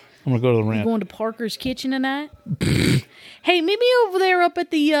 No. I'm gonna go to the rant. You going to Parker's Kitchen tonight? Hey, meet me over there up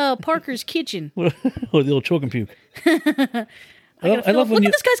at the Parker's Kitchen. Oh, the old choke and puke. I love look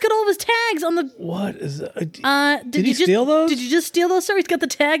at this guy's got all of his tags on the. What is that? Did he steal those? Did you just steal those, sir? He's got the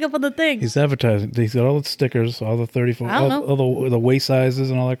tag up on the thing. He's advertising. He's got all the stickers, all the 34, I don't know. all the waist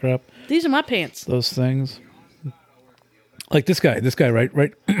sizes and all that crap. These are my pants. Those things. Like this guy,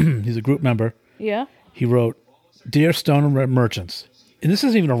 right? He's a group member. Yeah. He wrote, "Dear Stoneham merchants," and this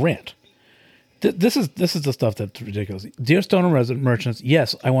isn't even a rant. This is the stuff that's ridiculous. Dear Stoneham merchants,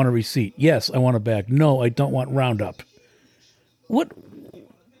 yes, I want a receipt. Yes, I want a bag. No, I don't want Roundup. What?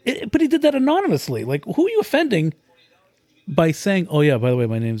 But he did that anonymously. Like, who are you offending by saying, "Oh yeah, by the way,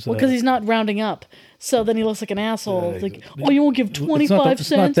 my name's"? Well, because he's not rounding up. So then he looks like an assoul. Like, oh, you won't give 25 cents.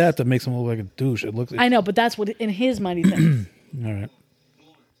 It's not that makes him look like a douche. It looks. I know, but that's what in his mind he thinks. All right,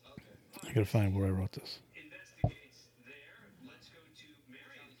 I gotta find where I wrote this.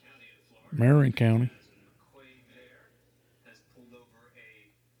 Marion County.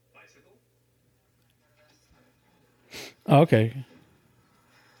 Oh, okay.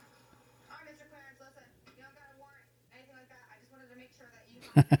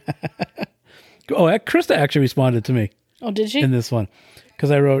 Oh, Krista actually responded to me. Oh, did she? In this one.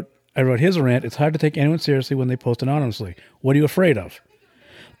 Because I wrote, here's a rant. It's hard to take anyone seriously when they post anonymously. What are you afraid of?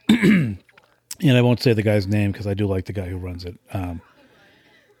 And I won't say the guy's name because I do like the guy who runs it.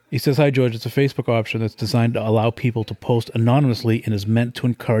 He says, "Hi, George. It's a Facebook option that's designed to allow people to post anonymously and is meant to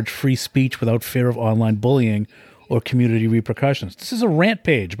encourage free speech without fear of online bullying or community repercussions." This is a rant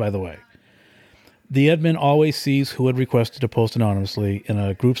page, by the way. The admin always sees who had requested to post anonymously. In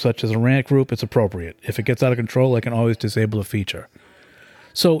a group such as a rant group, it's appropriate. If it gets out of control, I can always disable the feature.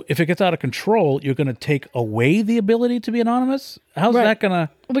 So if it gets out of control, you're going to take away the ability to be anonymous? How's that going to...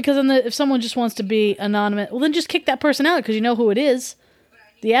 Because if someone just wants to be anonymous, well, then just kick that person out because you know who it is.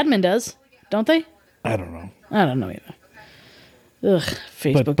 The admin does, don't they? I don't know. I don't know either. Ugh,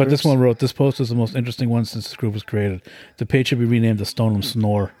 Facebook But this one wrote, "This post is the most interesting one since this group was created. The page should be renamed to Stoneham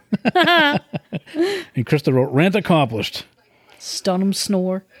Snore." And Krista wrote, "Rant accomplished." Stoneham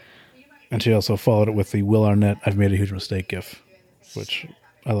Snore. And she also followed it with the Will Arnett, "I've made a huge mistake" gif, which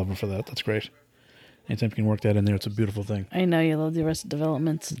I love her for that. That's great. Anytime you can work that in there, it's a beautiful thing. I know you love the Arrested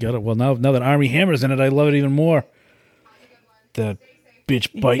Developments. Got it. Well, now that Army Hammer's in it, I love it even more. That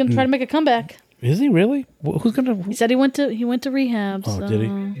bitch biting. He's gonna try to make a comeback. Is he really? Who's gonna? He said he went to rehab. Oh, so, did he? I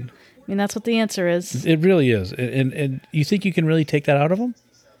mean, that's what the answer is. It really is. And you think you can really take that out of him?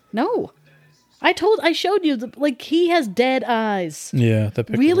 No, I showed you he has dead eyes. Yeah, that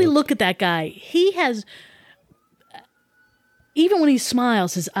picture. Really look at that guy. He has. Even when he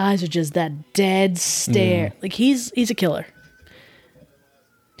smiles, his eyes are just that dead stare. Like he's a killer.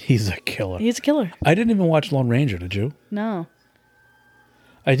 He's a killer. He's a killer. I didn't even watch Lone Ranger. Did you? No.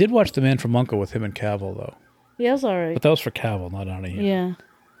 I did watch The Man from U.N.C.L.E. with him and Cavill, though. Yeah, it was all right. But that was for Cavill, not Arnie. Yeah.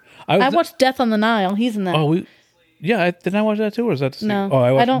 I watched Death on the Nile. He's in that. Oh, didn't I watch that too, or is that the same? No. Oh,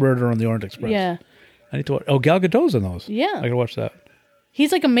 I watched Murder on the Orient Express. Yeah. I need to watch. Oh, Gal Gadot's in those. Yeah. I gotta watch that.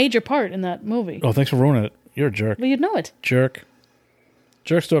 He's like a major part in that movie. Oh, thanks for ruining it. You're a jerk. Well, you'd know it. Jerk.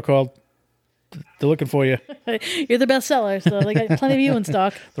 Jerk store called. They're looking for you. You're the best seller, so they got plenty of you in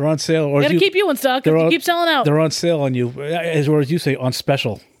stock. They're on sale. Or you gotta keep you in stock because you keep selling out. They're on sale on you, or as you say, on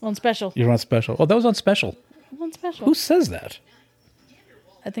special. On special. You're on special. Oh, that was on special. On special. Who says that?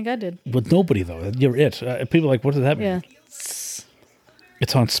 I think I did. But nobody, though. You're it. People are like, what does that mean? Yeah.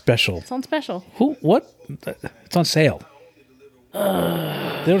 It's on special. It's on special. Who? What? It's on sale.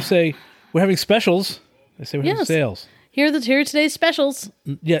 They don't say we're having specials. They say we're having Yes. sales. Here are today's specials.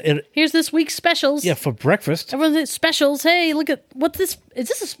 Yeah. Here's this week's specials. Yeah, for breakfast. Everyone's at specials. Hey, look at what's this? Is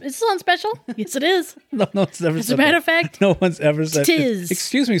this on special? Yes, it is. No one's ever As said a matter that. of fact, No one's ever said. Tis.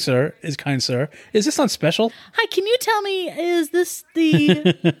 Excuse me, sir. Kind sir. Is this on special? hi. Can you tell me? Is this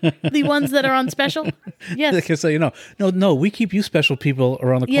the ones that are on special? They Yes. can say, no. We keep you special people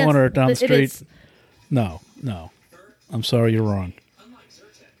around the Yes, corner down the it street. is. No. I'm sorry, you're wrong.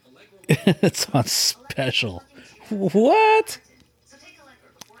 It's on special. What?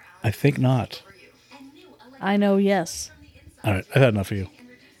 I think not. I know. Yes. All right, I've had enough of you.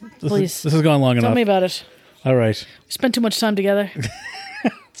 Please. This has gone long Tell enough. me about it. All right, We spent too much time together.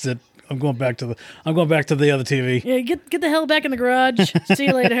 that's it. I'm going back to the other TV. Yeah, get the hell back in the garage. See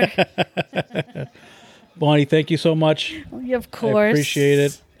you later. Bonnie, thank you so much. Yeah, of course. I appreciate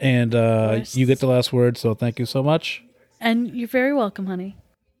it. And course. you get the last word, so thank you so much. And you're very welcome, honey.